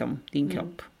tempel liksom, din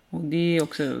kropp. Och det är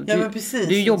också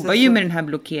du jobbar ju med den här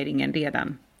blockeringen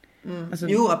redan. Alltså,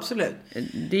 jo, absolut.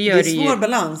 Det är svår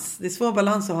balans. Det är svår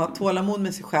balans att ha tålamod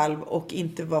med sig själv och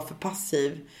inte vara för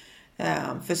passiv.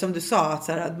 För som du sa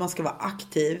att man ska vara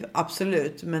aktiv,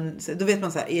 absolut. Men då vet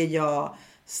man så här, är jag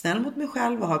snäll mot mig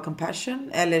själv och har compassion?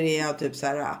 Eller är jag typ så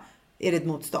här, är det ett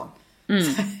motstånd?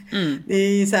 Det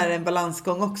är ju så här en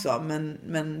balansgång också.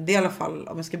 Men det är i alla fall,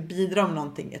 om jag ska bidra med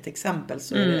någonting, ett exempel,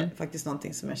 så är det faktiskt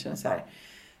någonting som jag känner så här.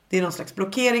 Det är någon slags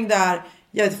blockering där.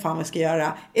 Jag vet inte fan vad jag ska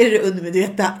göra. Är det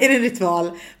undermedvetna? Är det en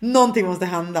ritual? Någonting måste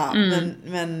hända.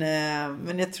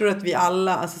 Men jag tror att vi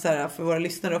alla, alltså så här, för våra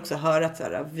lyssnare också, hör att så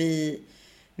här,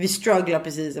 vi strugglar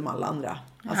precis som alla andra.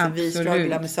 Alltså vi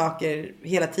strugglar med saker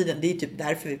hela tiden. Det är typ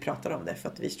därför vi pratar om det. För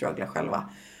att vi strugglar själva.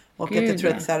 Och att jag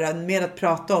tror att så här, med att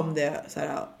prata om det så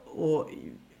här, och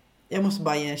jag måste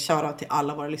bara ge en shoutout till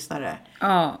alla våra lyssnare.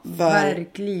 Ja,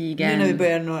 verkligen. Nu när vi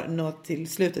börjar nå till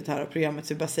slutet här av programmet,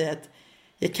 så vill jag bara säga att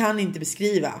jag kan inte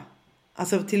beskriva.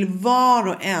 Alltså till var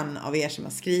och en av er som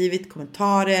har skrivit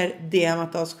kommentarer,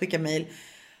 DMat oss, skicka mejl.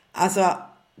 Alltså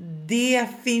det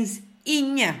finns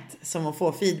inget som att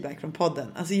få feedback från podden.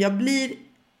 Alltså jag blir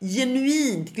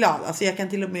genuint glad. Alltså jag kan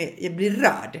till och med, jag blir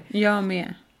rörd. Jag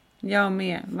med.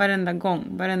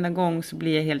 Varenda gång så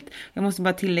blir jag helt... Jag måste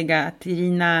bara tillägga att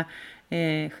Irina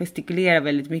gestikulerar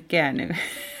väldigt mycket här nu.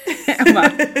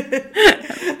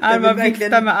 Jag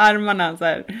viftar med armarna så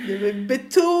här. Jag vill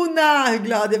betona hur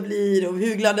glad jag blir och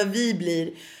hur glada vi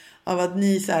blir av att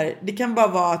ni så här... Det kan bara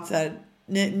vara att så här...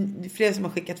 Det är flera som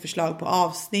har skickat förslag på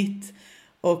avsnitt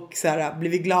och så här, blir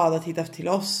vi glada att hitta till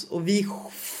oss. Och vi är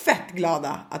fett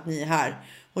glada att ni är här.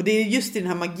 Och det är just i den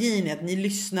här magin att ni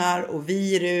lyssnar och vi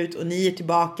ger ut och ni är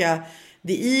tillbaka.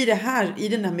 Det är i det här, i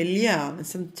den här miljön, en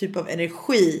sån typ av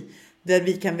energi där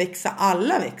vi kan växa,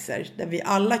 alla växer. Där vi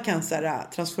alla kan så här,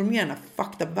 transformera den här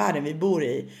fucked up världen vi bor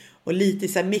i. Och lite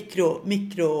så här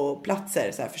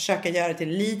mikroplatser, så här, försöka göra det till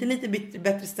lite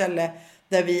bättre ställe.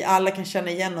 Där vi alla kan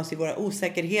känna igen oss i våra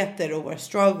osäkerheter och våra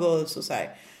struggles och så här.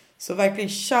 Så verkligen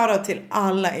shoutout till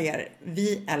alla er.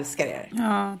 Vi älskar er.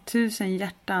 Ja, 1000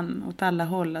 hjärtan åt alla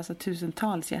håll. Alltså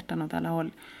 1000-tals hjärtan åt alla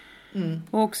håll.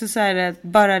 Och också så här att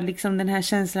bara liksom den här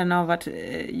känslan av att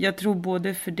jag tror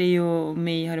både för dig och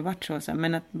mig har det varit så här,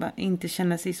 men att bara inte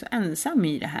känna sig så ensam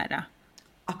i det här.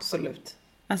 Absolut.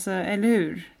 Alltså, eller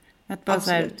hur? Att bara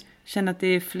så här, känna att det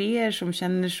är fler som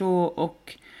känner så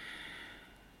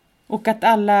och att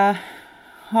alla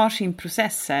har sin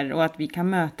process här och att vi kan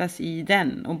mötas i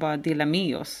den och bara dela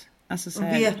med oss. Alltså så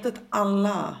här. Och vet att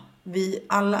vi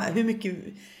alla,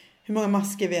 hur många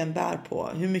masker vi än bär på,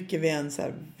 hur mycket vi än så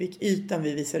här, vilken ytan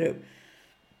vi visar upp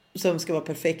som ska vara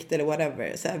perfekt eller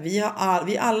whatever. Så här,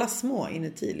 vi är alla små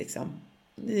inuti liksom.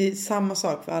 Det är samma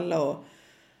sak för alla och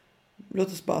låt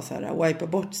oss bara så här wipa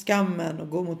bort skammen och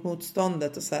gå mot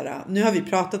motståndet och så här. Nu har vi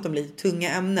pratat om lite tunga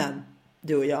ämnen,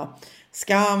 du och jag.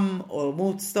 Skam och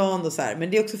motstånd och så här.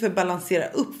 Men det är också för att balansera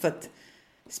upp, för att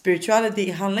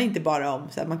spirituality handlar inte bara om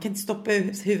så här, man kan inte stoppa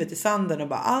huvudet i sanden och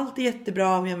bara allt är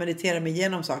jättebra om jag mediterar mig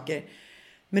igenom saker.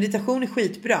 Meditation är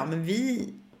skitbra, men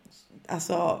vi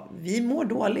mår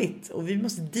dåligt och vi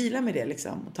måste deala med det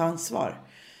liksom och ta ansvar.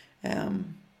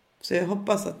 Så jag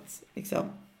hoppas att liksom,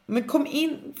 men kom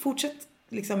in, fortsätt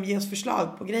liksom ge oss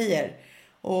förslag på grejer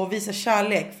och visa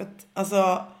kärlek, för att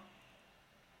alltså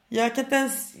jag kan inte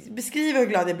ens beskriva hur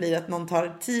glad jag blir att någon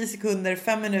tar 10 sekunder,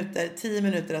 5 minuter, 10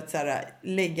 minuter att så här,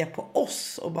 lägga på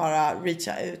oss och bara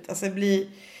reacha ut. Alltså det blir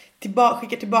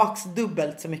skicka tillbaks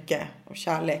dubbelt så mycket av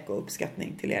kärlek och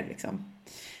uppskattning till er liksom.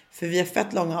 För vi har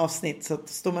fett långa avsnitt, så att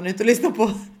står man inte och lyssnar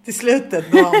på till slutet,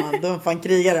 då är man fan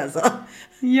krigare alltså.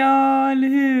 Ja, eller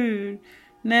hur?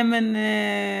 Nej men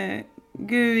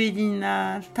gud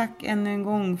Irina, tack ännu en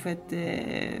gång för ett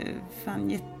fan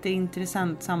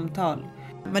jätteintressant samtal.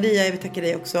 Maria, jag vill tacka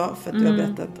dig också för att du har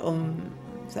berättat om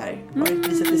så här,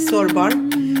 visat dig sårbar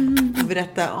och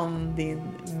berätta om din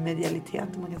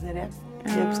medialitet, om man kan säga det.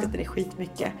 Jag uppskattar det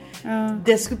skitmycket.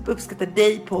 Det ska uppskatta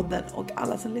dig, podden och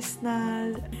alla som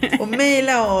lyssnar. Och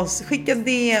mejla oss, skicka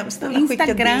DM, snälla Instagram.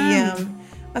 Skicka DM.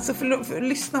 Alltså för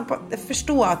lyssna på,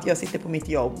 förstå att jag sitter på mitt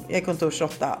jobb, jag är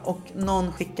kontorsråtta och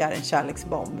någon skickar en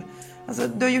kärleksbomb. Alltså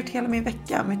du har gjort hela min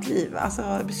vecka, mitt liv. Alltså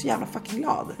jag blir så jävla fucking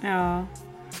glad. Ja.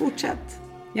 Fortsätt.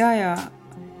 Ja.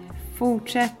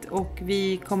 Fortsätt, och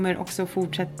vi kommer också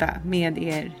fortsätta med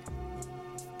er.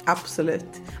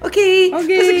 Absolut. Okej. Puss och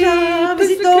kram.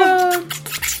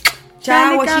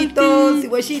 Ciao, wachitos,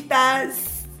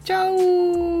 wachitas.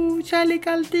 Ciao. Kärlek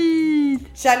alltid.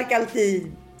 Kärlek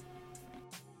alltid.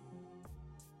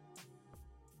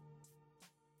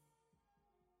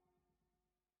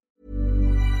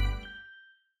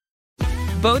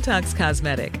 Botox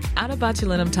Cosmetic, out of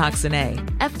botulinum toxin A,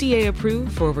 FDA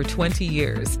approved for over 20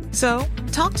 years. So,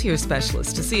 talk to your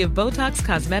specialist to see if Botox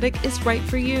Cosmetic is right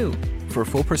for you. For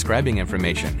full prescribing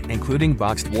information, including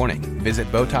boxed warning,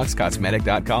 visit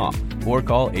BotoxCosmetic.com or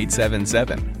call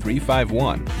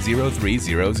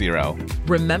 877-351-0300.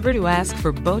 Remember to ask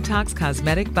for Botox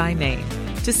Cosmetic by name.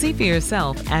 To see for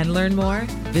yourself and learn more,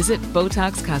 visit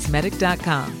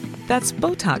BotoxCosmetic.com. That's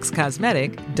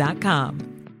BotoxCosmetic.com.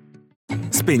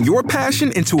 Spin your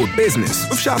passion into a business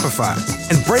with Shopify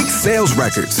and break sales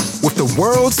records with the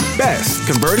world's best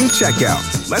converting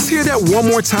checkout. Let's hear that one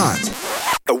more time.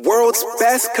 The world's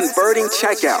best converting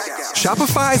checkout.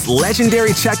 Shopify's legendary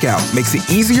checkout makes it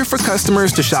easier for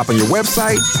customers to shop on your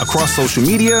website, across social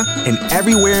media, and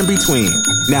everywhere in between.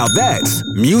 Now that's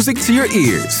music to your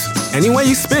ears. Any way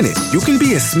you spin it, you can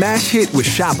be a smash hit with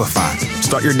Shopify.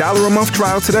 Start your $1 a month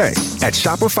trial today at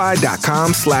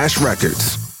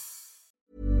shopify.com/records.